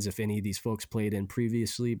what bands, if any, of these folks played in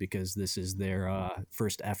previously, because this is their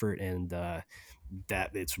first effort, and that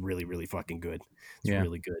it's really, really fucking good. It's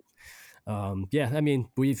really good. I mean,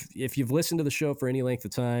 if you've listened to the show for any length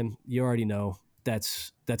of time, you already know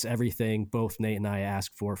that's everything both Nate and I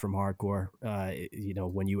ask for from hardcore.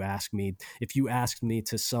 When you asked me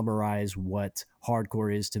to summarize what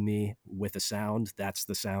hardcore is to me with a sound, that's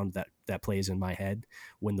the sound that plays in my head.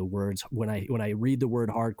 When I read the word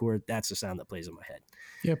hardcore, that's the sound that plays in my head.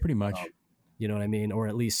 Yeah, pretty much. You know what I mean? Or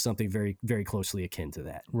at least something very, very closely akin to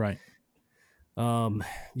that. Right.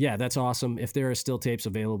 Yeah, that's awesome. If there are still tapes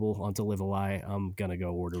available on To Live a Lie, I'm gonna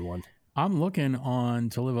go order one. I'm looking on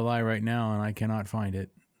To Live a Lie right now, and I cannot find it.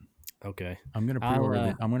 Okay. I'm gonna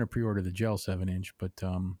pre-order. I'm gonna pre-order the gel 7-inch, but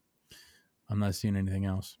I'm not seeing anything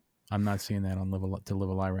else. I'm not seeing that on To Live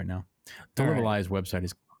a Lie right now. To Live a Lie's website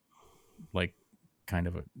is like kind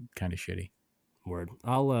of shitty. Word.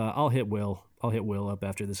 I'll hit Will up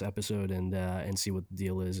after this episode and see what the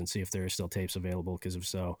deal is and see if there are still tapes available. Because if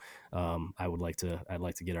so, I'd like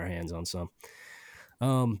to get our hands on some.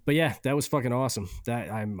 But yeah, that was fucking awesome. That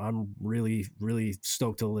I'm really, really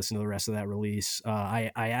stoked to listen to the rest of that release. I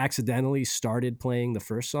accidentally started playing the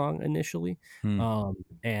first song initially,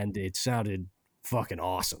 and it sounded fucking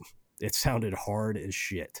awesome. It sounded hard as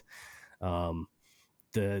shit.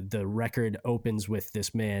 The record opens with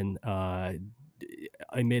this man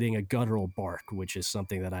emitting a guttural bark, which is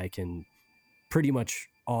something that I can pretty much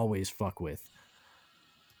always fuck with.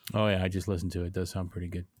 Oh yeah, I just listened to it. It does sound pretty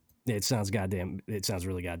good. It sounds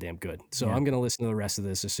really goddamn good. So yeah. I'm going to listen to the rest of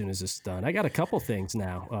this as soon as it's done. I got a couple things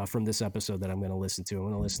now from this episode that I'm going to listen to. I'm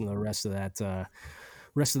going to listen to the rest of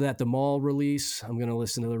that The Mall release. I'm going to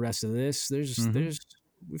listen to the rest of this.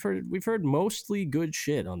 We've heard mostly good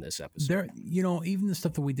shit on this episode. There, even the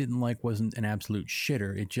stuff that we didn't like wasn't an absolute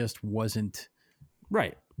shitter. It just wasn't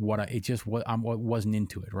right. I wasn't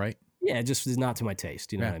into it. Right. Yeah, it just is not to my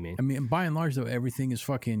taste. You know what I mean? I mean, by and large, though, everything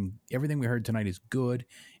we heard tonight is good.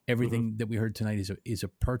 Everything that we heard tonight is a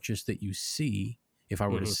purchase that you see. If I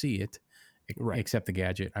were to see it, except the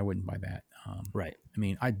gadget, I wouldn't buy that. Right. I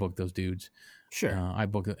mean, I'd book those dudes. Sure. I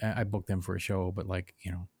booked them for a show, but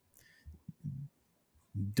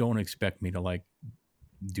don't expect me to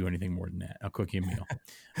do anything more than that. I'll cook you a meal.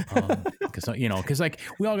 Because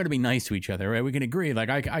we all got to be nice to each other, right? We can agree.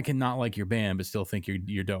 I can not like your band, but still think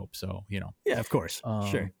you're dope. So, Yeah, of course.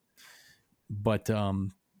 Sure. But,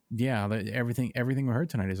 yeah, everything we heard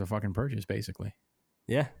tonight is a fucking purchase, basically.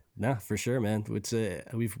 Yeah, no, for sure, man. It's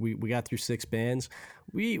we got through 6 bands.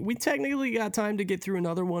 We technically got time to get through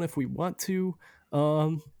another one if we want to.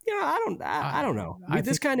 I don't know. I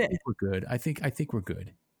think we're good. I think we're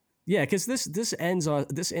good. Yeah, because this ends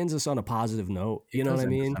us on a positive note. You know what I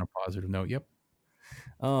mean? On a positive note. Yep.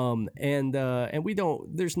 And we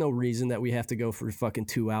don't, there's no reason that we have to go for fucking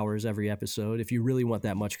 2 hours every episode. If you really want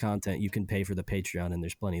that much content, you can pay for the Patreon and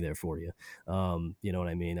there's plenty there for you. You know what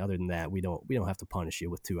I mean? Other than that, we don't have to punish you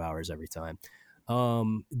with 2 hours every time.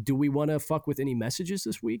 Do we want to fuck with any messages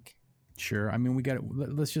this week? Sure. I mean,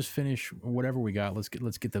 let's just finish whatever we got. Let's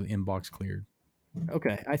get the inbox cleared.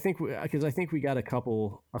 Okay. I think we got a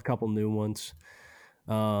couple new ones.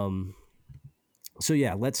 So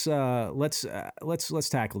yeah, let's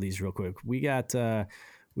tackle these real quick. We have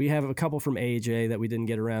a couple from AJ that we didn't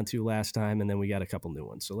get around to last time, and then we got a couple new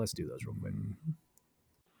ones. So let's do those real quick.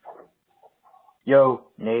 Yo,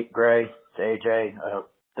 Nate, Gray, it's AJ,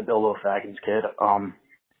 the Bilbo Faggins kid.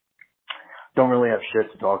 Don't really have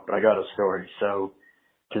shit to talk, but I got a story. So,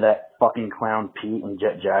 to that fucking clown Pete and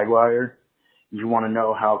Jet Jaguar, you want to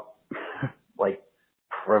know how, like,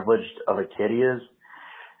 privileged of a kid he is?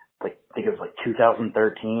 Like, I think it was like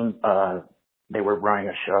 2013, they were running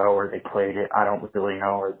a show or they played it. I don't really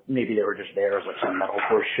know, or maybe they were just there as like some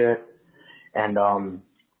metalcore shit. And,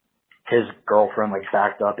 his girlfriend like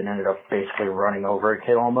backed up and ended up basically running over a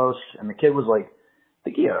kid almost. And the kid was like, I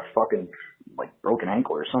think he had a fucking like broken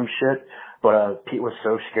ankle or some shit. But, Pete was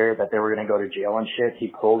so scared that they were going to go to jail and shit. He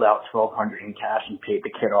pulled out $1,200 in cash and paid the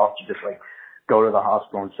kid off to just like go to the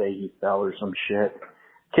hospital and say he fell or some shit.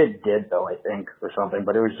 Kid did though, I think, or something,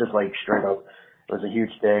 but it was just like straight up, it was a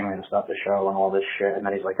huge thing, and stopped the show and all this shit, and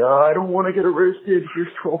then he's like, I don't want to get arrested, here's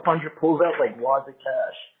 $1,200, pulls out like wads of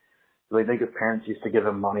cash. So I think his parents used to give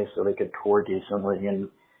him money so they could tour decently, and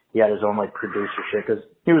he had his own like producer shit, because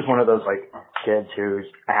he was one of those like kids whose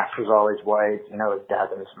ass was always white, you know, his dad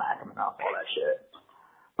didn't smack him enough, all that shit.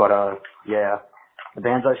 But yeah, the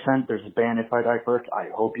bands I sent, there's a band, If I Die First, I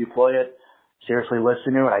hope you play it. Seriously,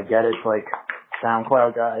 listen to it, I get it's like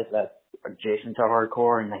SoundCloud guys that are adjacent to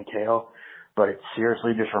hardcore and then KO, but it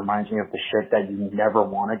seriously just reminds me of the shit that you never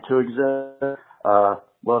wanted to exist.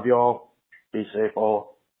 Love y'all. Be safe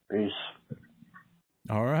all. Peace.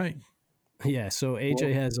 All right. Yeah, so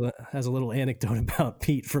AJ has a little anecdote about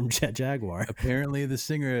Pete from Jet Jaguar. Apparently the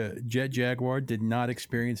singer Jet Jaguar did not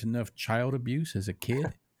experience enough child abuse as a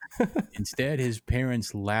kid. Instead, his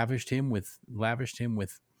parents lavished him with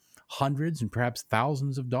hundreds and perhaps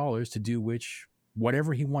thousands of dollars to do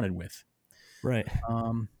whatever he wanted with. Right.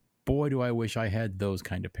 Boy, do I wish I had those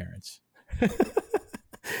kind of parents.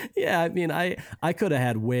 Yeah, I mean, I could have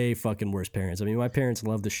had way fucking worse parents. I mean, my parents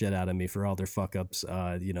love the shit out of me for all their fuck ups.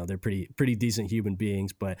 You know, they're pretty decent human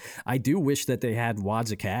beings, but I do wish that they had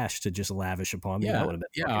wads of cash to just lavish upon me. Yeah, that would have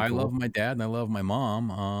been I cool. love my dad and I love my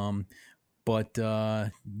mom. But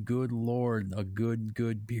good Lord, a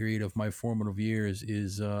good period of my formative years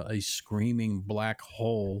is a screaming black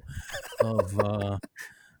hole of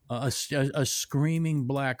a screaming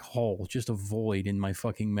black hole, just a void in my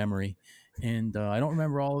fucking memory. And I don't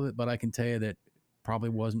remember all of it, but I can tell you that probably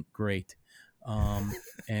wasn't great.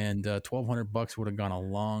 And $1,200 would have gone a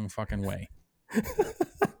long fucking way.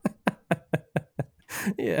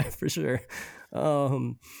 Yeah, for sure.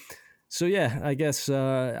 So yeah, I guess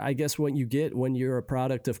what you get when you're a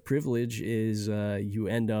product of privilege is you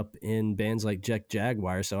end up in bands like Jet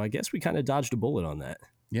Jaguar. So I guess we kind of dodged a bullet on that.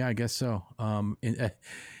 Yeah, I guess so.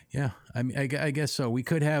 Yeah, I mean, I guess so. We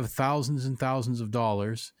could have thousands and thousands of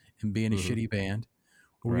dollars and be in a shitty band,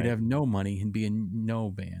 or we'd have no money and be in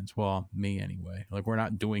no bands. Well, me anyway. Like, we're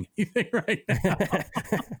not doing anything right now.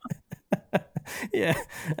 Yeah.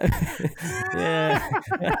 Yeah.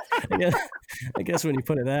 I guess when you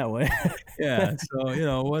put it that way. Yeah. So, you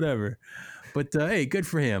know, whatever. But hey, good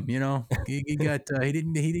for him. You know, he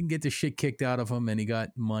didn't get the shit kicked out of him, and he got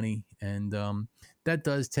money, and that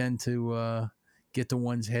does tend to get to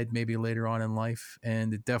one's head maybe later on in life,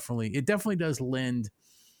 and it definitely does lend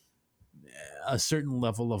a certain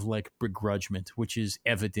level of like begrudgment, which is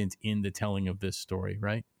evident in the telling of this story,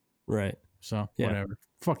 right? Right. So whatever.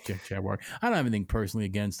 Fuck Jet Jaguar. I don't have anything personally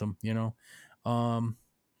against them, you know.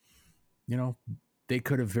 You know, they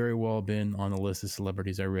could have very well been on the list of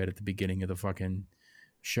celebrities I read at the beginning of the fucking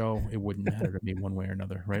show. It wouldn't matter to me one way or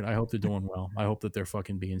another, right? I hope they're doing well. I hope that they're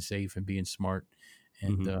fucking being safe and being smart.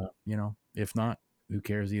 And you know, if not, who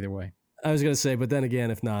cares either way? I was gonna say, but then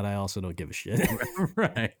again, if not, I also don't give a shit.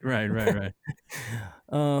 Right.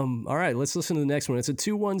 All right, let's listen to the next one. It's a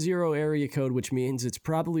 210 area code, which means it's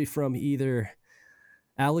probably from either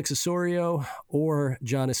Alex Osorio or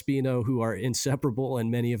John Espino, who are inseparable,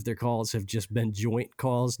 and many of their calls have just been joint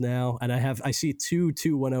calls now. And I see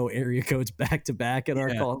 210 area codes back to back in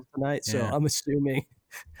our calls tonight. So I'm assuming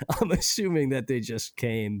that they just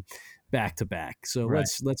came back to back. So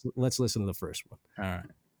let's listen to the first one. All right.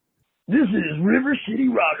 This is River City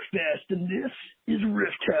Rockfest, and this is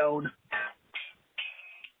Rifftown.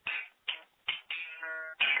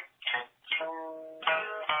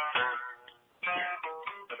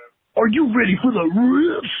 Are you ready for the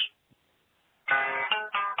riffs?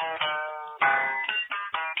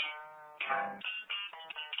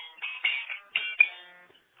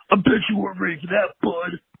 I bet you weren't ready for that,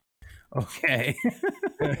 bud. Okay.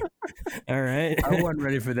 All right. I wasn't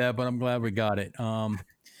ready for that, but I'm glad we got it.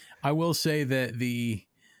 I will say that the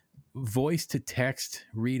voice to text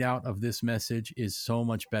readout of this message is so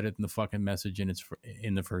much better than the fucking message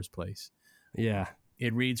in the first place. Yeah.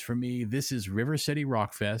 It reads for me, this is River City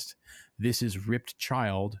Rockfest. This is Ripped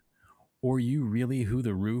Child. Or you really who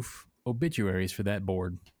the roof? Obituaries for that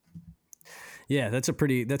board. Yeah, that's a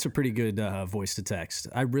pretty good voice to text.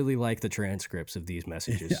 I really like the transcripts of these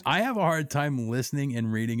messages. I have a hard time listening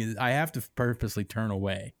and reading it. I have to purposely turn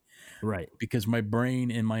away. Right. Because my brain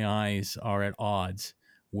and my eyes are at odds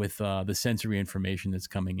with the sensory information that's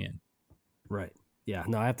coming in. Right. Yeah.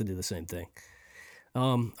 No, I have to do the same thing.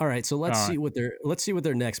 All right. So let's see what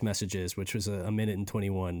their next message is, which was a minute and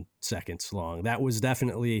 21 seconds long. That was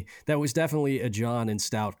definitely a John and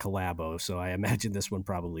Stout collabo. So I imagine this one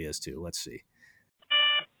probably is too. Let's see.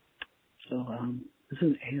 So this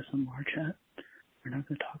is an ASMR chat. We're not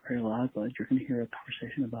going to talk very loud, but you're going to hear a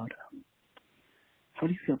conversation about how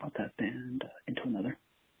do you feel about that band, Into Another?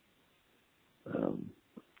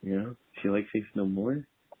 If you like Faith No More,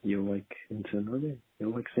 you'll like Into Another.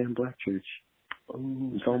 You'll like Sam Blackchurch.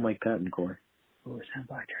 Oh, it's all Mike Pattencore. Oh, Sam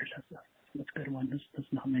Blackchurch, that's a good one. There's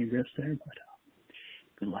not many riffs there, but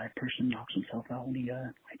good live person, knocks himself out when he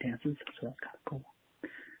dances, so that's kind of cool.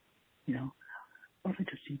 You know, I'd like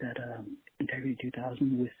to see that Integrity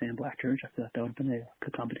 2000 with Sam Blackchurch. I feel like that would have been a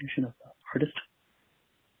good combination of artists.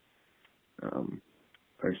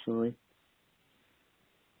 Personally,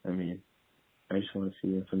 I just want to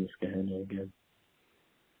see Infamous Gehenna again.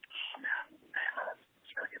 Oh, man,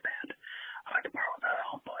 it's a really good band. I'd like to borrow the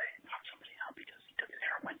homeboy, knock somebody out because he took his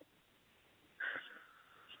heroin.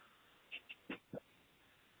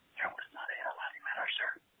 Heroin is not a laughing matter,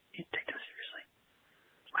 sir. You take this seriously.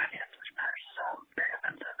 Laughing at such matters is very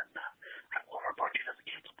offensive, and I will report you to the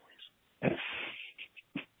council, please.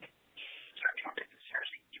 Sir, if you don't take this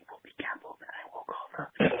seriously, you will be canceled, and I will call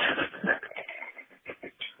the...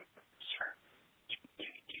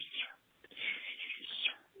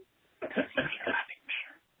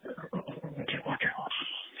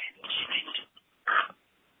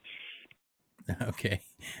 Okay.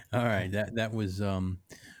 All right. That was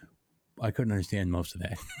I couldn't understand most of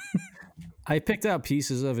that. I picked out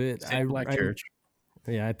pieces of it. Sam Blackchurch.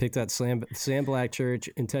 Yeah, I picked out Sam Blackchurch,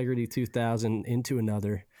 Integrity 2000, Into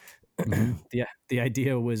Another. Mm-hmm. The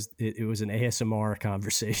idea was it was an ASMR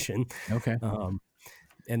conversation. Okay.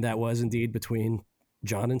 And that was indeed between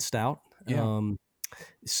John and Stout. Yeah.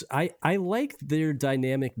 So I like their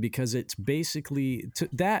dynamic because it's basically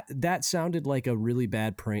that sounded like a really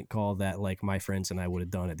bad prank call that like my friends and I would have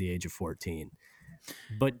done at the age of 14.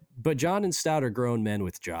 But John and Stout are grown men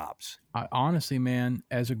with jobs. Honestly, man,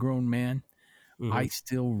 as a grown man, mm-hmm. I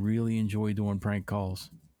still really enjoy doing prank calls.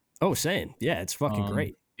 Oh, same. Yeah, it's fucking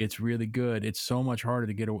great. It's really good. It's so much harder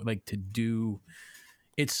to get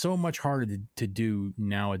it's so much harder to do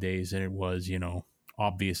nowadays than it was,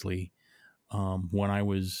 obviously. When I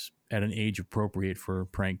was at an age appropriate for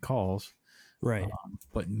prank calls. Right.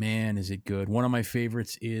 But man, is it good. One of my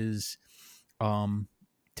favorites is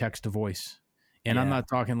text to voice. And I'm not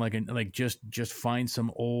talking like just find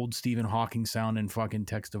some old Stephen Hawking sound and fucking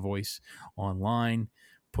text to voice online,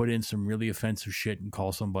 put in some really offensive shit and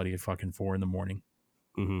call somebody at fucking 4 a.m.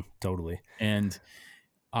 Mm-hmm, totally. And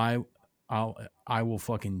I will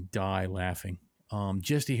fucking die laughing.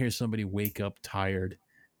 Just to hear somebody wake up tired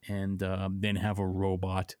and then have a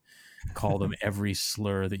robot call them every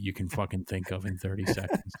slur that you can fucking think of in 30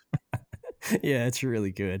 seconds. Yeah, it's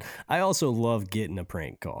really good. I also love getting a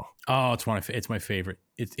prank call. Oh, it's my favorite.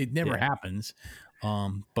 It never happens,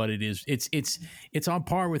 but it's on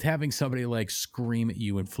par with having somebody like scream at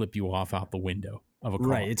you and flip you off out the window of a car.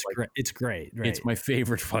 Right, it's great. It's great. Right. It's my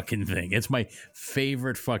favorite fucking thing. It's my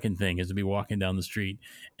favorite fucking thing is to be walking down the street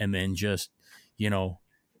and then just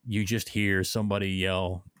you just hear somebody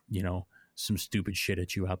yell, some stupid shit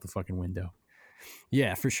at you out the fucking window.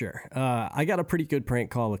 Yeah, for sure. I got a pretty good prank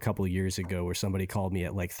call a couple of years ago where somebody called me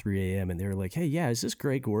at like 3 a.m. and they were like, "Hey, yeah, is this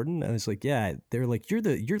Greg Gordon?" I was like, "Yeah." They're like,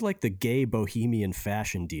 "You're like the gay bohemian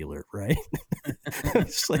fashion dealer, right?"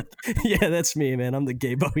 It's like, "Yeah, that's me, man. I'm the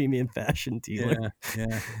gay bohemian fashion dealer."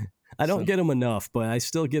 Yeah. I don't get them enough, but I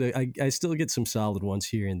still get I still get some solid ones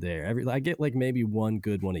here and there. I get like maybe one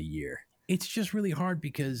good one a year. It's just really hard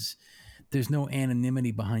because there's no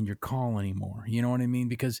anonymity behind your call anymore. You know what I mean?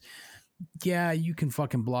 Because Yeah, you can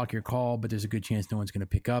fucking block your call, but there's a good chance no one's going to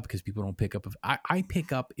pick up because people don't pick up. If I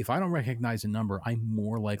pick up, if I don't recognize a number, I'm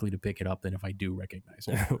more likely to pick it up than if I do recognize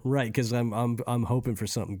it. Right, because I'm hoping for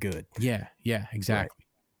something good. Yeah, exactly.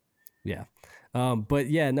 Right. Yeah. But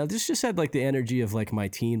yeah, now this just had like the energy of like my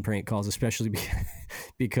teen prank calls, especially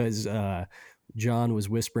because John was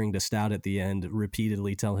whispering to Stout at the end,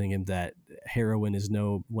 repeatedly telling him that heroin is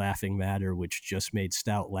no laughing matter, which just made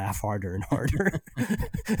Stout laugh harder and harder,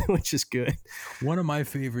 which is good. One of my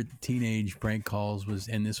favorite teenage prank calls was,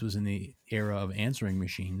 and this was in the era of answering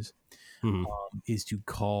machines, is to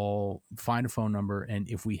find a phone number, and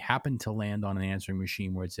if we happen to land on an answering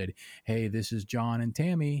machine where it said, "Hey, this is John and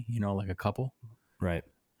Tammy," like a couple, right?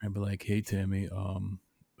 I'd be like, "Hey, Tammy,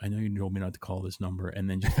 I know you told me not to call this number," and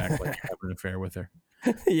then just act like you're having an affair with her.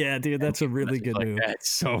 Yeah, dude, that's a really good move. That's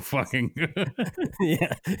so fucking good.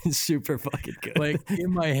 Yeah, it's super fucking good. Like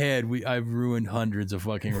in my head, I've ruined hundreds of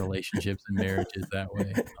fucking relationships and marriages that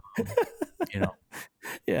way.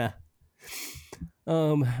 Yeah.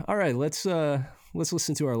 All right, let's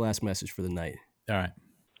listen to our last message for the night. All right.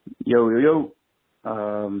 Yo.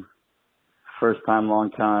 First time, long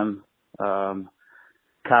time.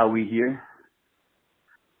 Kyle Wee here.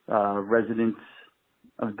 Resident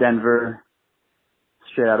of Denver,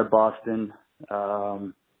 straight out of Boston.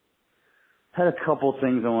 Had a couple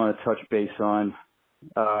things I want to touch base on.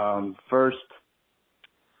 First,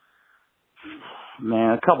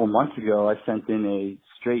 man, a couple months ago, I sent in a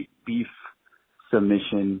straight beef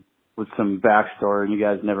submission with some backstory, and you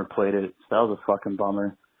guys never played it, so that was a fucking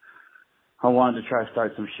bummer. I wanted to try to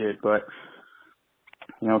start some shit, but,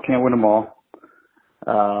 can't win them all.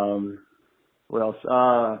 What else?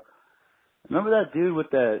 Remember that dude with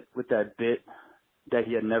that bit that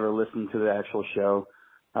he had never listened to the actual show,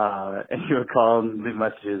 and he would call and leave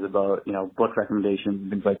messages about book recommendations and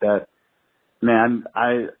things like that. Man,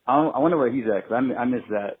 I wonder where he's at, because I missed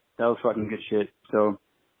that. That was fucking good shit. So,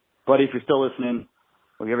 buddy, if you're still listening,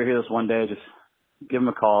 or you ever hear this one day, just give him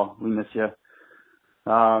a call. We miss you.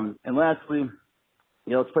 And lastly,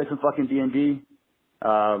 let's play some fucking D&D.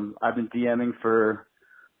 I've been DMing for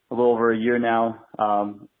a little over a year now,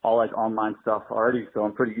 all like online stuff already, so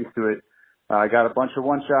I'm pretty used to it. I got a bunch of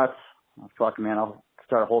one-shots. Fuck, man, I'll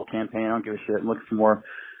start a whole campaign. I don't give a shit. I'm looking for more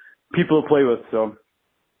people to play with, so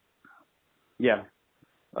yeah.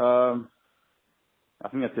 I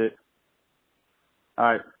think that's it. All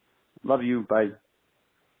right. Love you. Bye.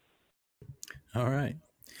 All right.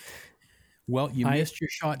 Well, you missed your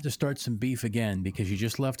shot to start some beef again because you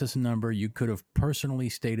just left us a number. You could have personally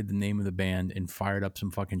stated the name of the band and fired up some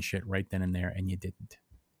fucking shit right then and there, and you didn't.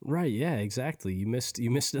 Right? Yeah, exactly. You missed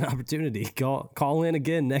an opportunity. Call in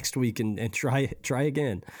again next week and try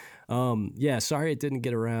again. Yeah, sorry it didn't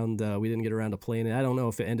get around. We didn't get around to playing it. I don't know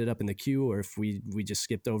if it ended up in the queue or if we just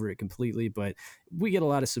skipped over it completely. But we get a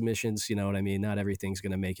lot of submissions. You know what I mean? Not everything's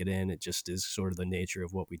gonna make it in. It just is sort of the nature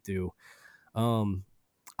of what we do.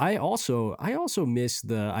 I also miss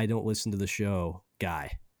the I don't listen to the show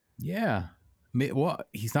guy. Yeah. Well,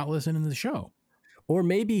 he's not listening to the show. Or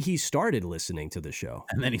maybe he started listening to the show.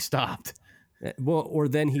 And then he stopped. Well, or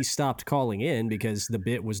then he stopped calling in because the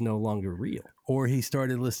bit was no longer real. Or he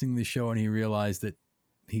started listening to the show and he realized that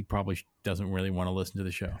he probably doesn't really want to listen to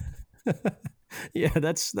the show. Yeah,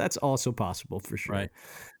 that's also possible for sure. Right.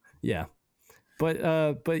 Yeah.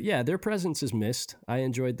 But yeah, their presence is missed. I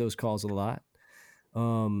enjoyed those calls a lot.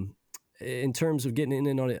 In terms of getting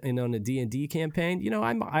in on a D&D campaign,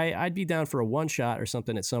 I'd be down for a one shot or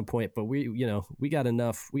something at some point, but we got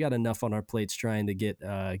enough on our plates trying to get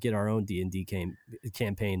our own D&D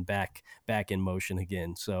campaign back in motion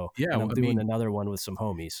again. So yeah, I'm doing another one with some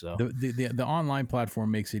homies. So the online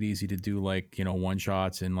platform makes it easy to do like, one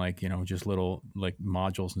shots and like, just little like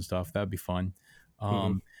modules and stuff. That'd be fun.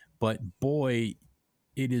 But boy,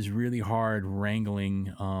 it is really hard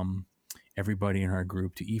wrangling, everybody in our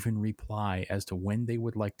group to even reply as to when they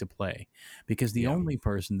would like to play, because the only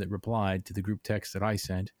person that replied to the group text that I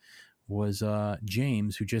sent was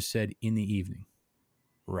James, who just said in the evening.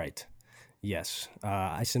 Right. Yes.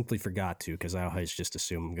 I simply forgot to, because I always just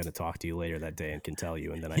assume I'm going to talk to you later that day and can tell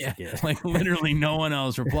you, and then I forget. Like literally no one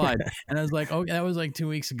else replied. And I was like, oh, that was like 2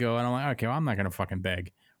 weeks ago. And I'm like, okay, well, I'm not going to fucking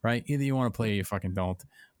beg, right? Either you want to play or you fucking don't.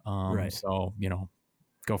 Right. So,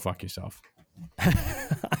 go fuck yourself.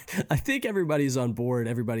 I think everybody's on board.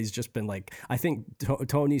 Everybody's just been like, I think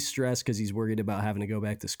Tony's stressed because he's worried about having to go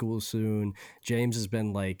back to school soon. James has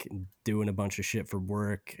been like doing a bunch of shit for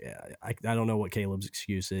work. I don't know what Caleb's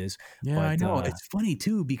excuse is. Yeah, but I know. It's funny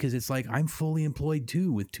too, because it's like I'm fully employed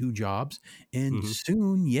too with 2 jobs and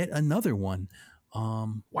soon yet another one.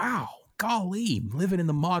 Wow. golly, living in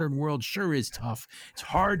the modern world sure is tough. It's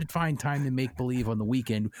hard to find time to make believe on the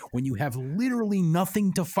weekend when you have literally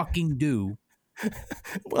nothing to fucking do.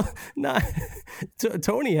 Well, not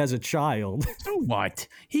Tony has a child. So what?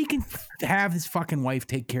 He can have his fucking wife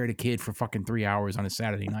take care of the kid for fucking 3 hours on a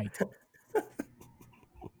Saturday night.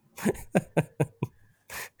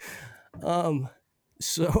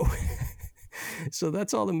 So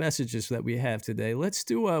that's all the messages that we have today. Let's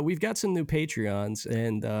do we've got some new Patreons,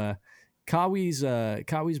 and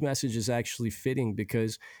Kawi's message is actually fitting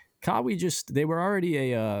because Kawi they were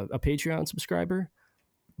already a Patreon subscriber,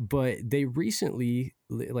 but they recently,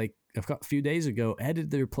 like a few days ago,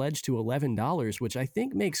 added their pledge to $11, which I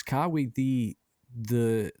think makes Kawi the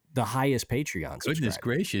highest Patreon subscriber. Goodness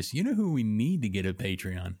gracious. You know who we need to get a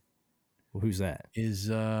Patreon? Who's that? Is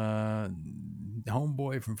homeboy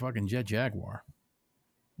from fucking Jet Jaguar.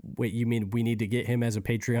 Wait, you mean we need to get him as a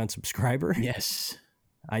Patreon subscriber? Yes.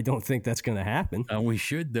 I don't think that's going to happen. We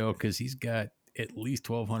should, though, because he's got at least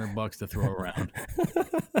 $1,200 to throw around.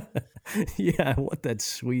 Yeah, I want that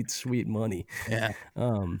sweet, sweet money. Yeah.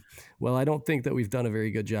 Well, I don't think that we've done a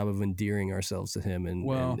very good job of endearing ourselves to him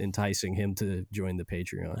and enticing him to join the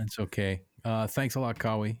Patreon. That's okay. Thanks a lot,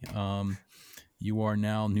 Kawi. You are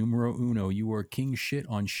now numero uno. You are king shit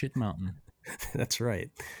on Shit Mountain. That's right.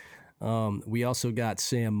 We also got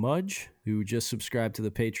Sam Mudge, who just subscribed to the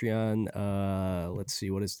Patreon. Let's see,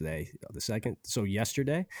 what is today? The 2nd. So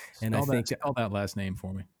yesterday. And spell that last name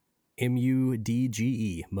for me.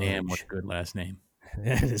 Mudge. Mudge. Damn, what a good last name.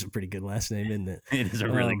 That is a pretty good last name, isn't it? It is a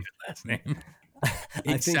really good last name.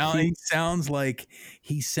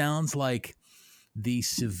 He sounds like the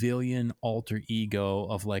civilian alter ego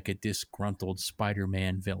of like a disgruntled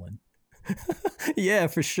Spider-Man villain. Yeah,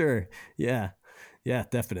 for sure. Yeah,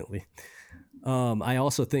 definitely. I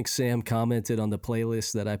also think Sam commented on the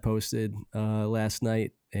playlist that I posted last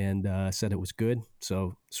night and said it was good.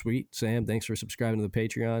 So sweet, Sam. Thanks for subscribing to the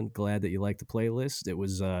Patreon. Glad that you liked the playlist. It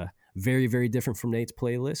was very, very different from Nate's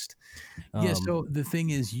playlist. Yeah, so the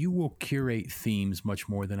thing is, you will curate themes much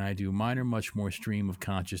more than I do. Mine are much more stream of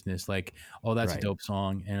consciousness. Like, oh, that's a dope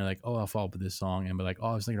song. And like, oh, I'll follow up with this song. And be like,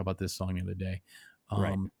 oh, I was thinking about this song the other day.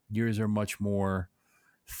 Yours are much more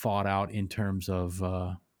thought out in terms of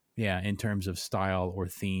style or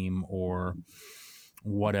theme or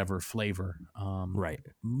whatever flavor.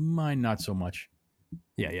 Mine not so much.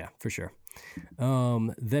 Yeah, for sure.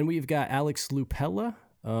 Then we've got Alex Lupella.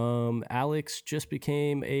 Alex just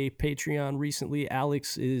became a Patreon recently.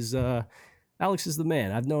 Alex is the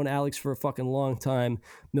man. I've known Alex for a fucking long time.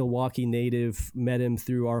 Milwaukee native. Met him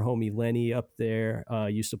through our homie Lenny up there.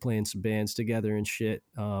 Used to play in some bands together and shit.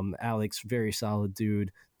 Alex, very solid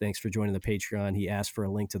dude. Thanks for joining the Patreon. He asked for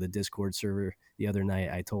a link to the Discord server the other night.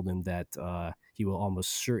 I told him that he will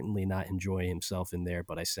almost certainly not enjoy himself in there,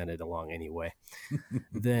 but I sent it along anyway.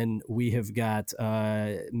 Then we have got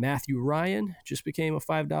Matthew Ryan, just became a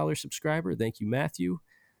 $5 subscriber. Thank you, Matthew.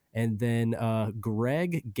 And then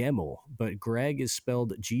Greg Gemmel, but Greg is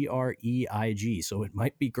spelled Greig, so it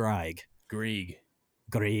might be Greg. Greg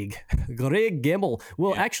Gemmel.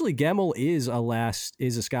 Well, actually, Gemmel is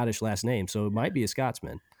a Scottish last name, so it might be a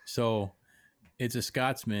Scotsman. So it's a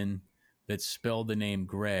Scotsman that spelled the name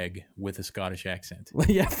Greg with a Scottish accent.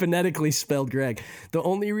 Yeah, phonetically spelled Greg. The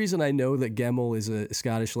only reason I know that Gemmel is a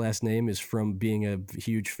Scottish last name is from being a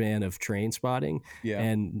huge fan of Train Spotting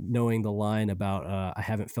and knowing the line about I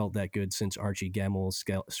haven't felt that good since Archie Gemmel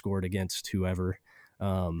scored against whoever.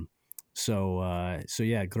 So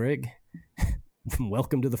yeah, Greg,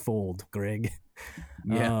 welcome to the fold, Greg.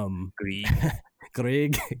 Yeah,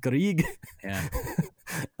 Greg. Yeah.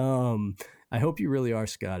 I hope you really are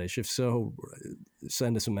Scottish. If so,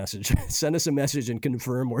 send us a message. Send us a message and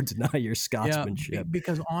confirm or deny your Scotsmanship. Yeah,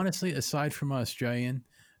 because honestly, aside from Australian,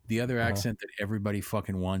 the other accent that everybody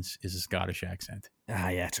fucking wants is a Scottish accent. Yeah,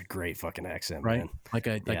 it's a great fucking accent, right? Man. Like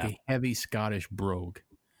a heavy Scottish brogue.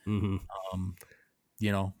 Mm-hmm.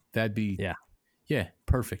 That'd be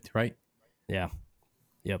perfect, right? Yeah.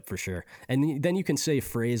 Yep, for sure. And then you can say a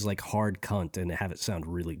phrase like hard cunt and have it sound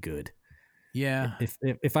really good. Yeah.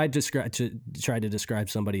 If I try to describe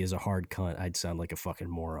somebody as a hard cunt, I'd sound like a fucking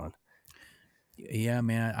moron. Yeah,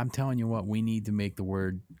 man. I'm telling you what, we need to make the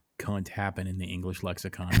word cunt happen in the English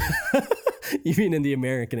lexicon. You mean in the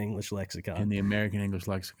American English lexicon? In the American English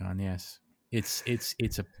lexicon, yes. It's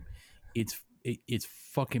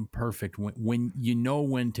fucking perfect when you know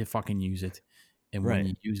when to fucking use it, and when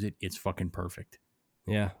you use it, it's fucking perfect.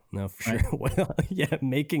 Yeah, no, for sure. Well, yeah,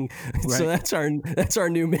 making so that's our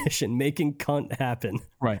new mission, making cunt happen.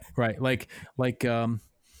 Right. Like I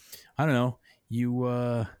don't know,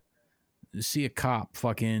 you see a cop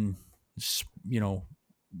fucking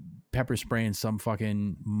pepper spraying some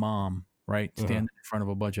fucking mom, right? Standing in front of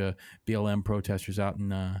a bunch of BLM protesters out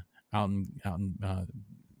in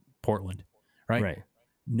Portland, right? Right.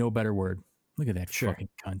 No better word. Look at that Sure. fucking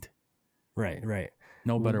cunt. Right.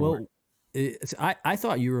 No better word. I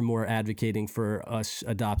thought you were more advocating for us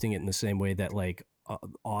adopting it in the same way that like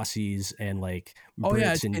Aussies and like Oh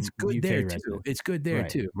yeah, Brits and it's good UK there residents. too. It's good there Right.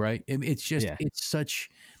 too, right? It's just Yeah. it's such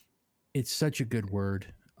a good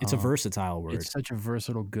word. It's a versatile word. It's such a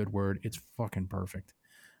versatile good word. It's fucking perfect.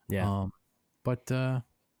 Yeah. But I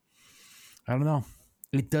don't know.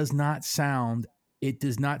 It does not sound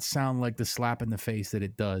like the slap in the face that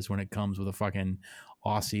it does when it comes with a fucking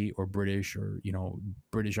Aussie or British or, you know,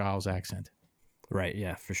 British Isles accent. Right.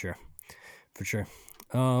 Yeah, for sure. For sure.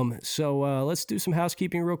 So let's do some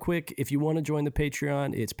housekeeping real quick. If you want to join the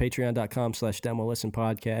Patreon, it's patreon.com/demolisten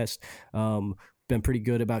podcast. Been pretty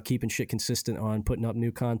good about keeping shit consistent on putting up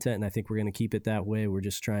new content, and I think we're going to keep it that way. We're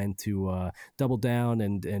just trying to double down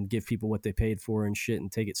and give people what they paid for and shit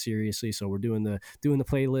and take it seriously. So we're doing the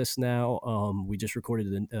playlist now. We just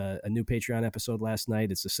recorded a new Patreon episode last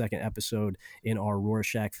night. It's the second episode in our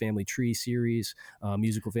Rorschach Family Tree series,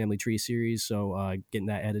 musical Family Tree series. So getting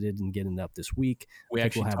that edited and getting it up this week. We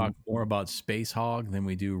actually talk more about Space Hog than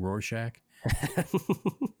we do Rorschach.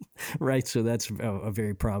 Right, so that's a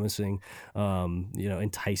very promising,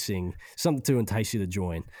 enticing, something to entice you to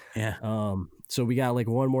join. Yeah. So we got like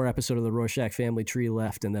one more episode of the Rorschach Family Tree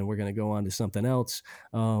left, and then we're going to go on to something else.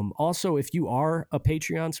 Also, if you are a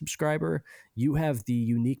Patreon subscriber, you have the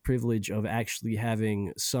unique privilege of actually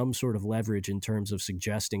having some sort of leverage in terms of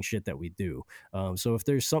suggesting shit that we do. So if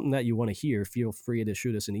there's something that you want to hear, feel free to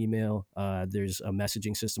shoot us an email. There's a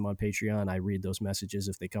messaging system on Patreon. I read those messages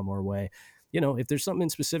if they come our way. You know, if there's something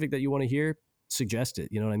specific that you want to hear, suggest it.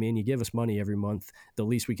 You know what I mean? You give us money every month. The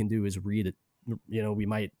least we can do is read it. You know, we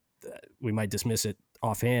might dismiss it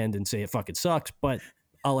offhand and say it fucking sucks, but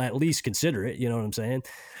I'll at least consider it. You know what I'm saying?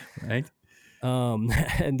 Right.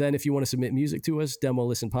 And then if you want to submit music to us,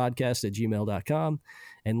 demolistenpodcast@gmail.com.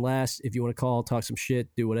 And last, if you want to call, talk some shit,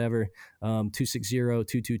 do whatever,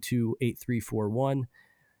 260-222-8341.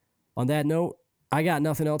 On that note, I got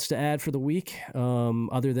nothing else to add for the week,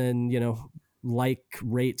 other than, you know, like,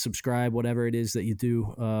 rate, subscribe, whatever it is that you do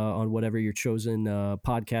on whatever your chosen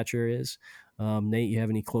podcatcher is. Nate, you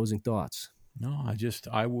have any closing thoughts? No,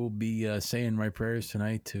 I will be saying my prayers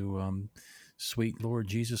tonight to sweet Lord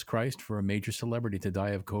Jesus Christ for a major celebrity to die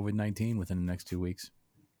of COVID-19 within the next 2 weeks.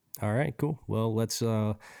 All right, cool. Well, let's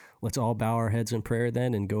all bow our heads in prayer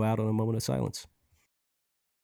then and go out on a moment of silence.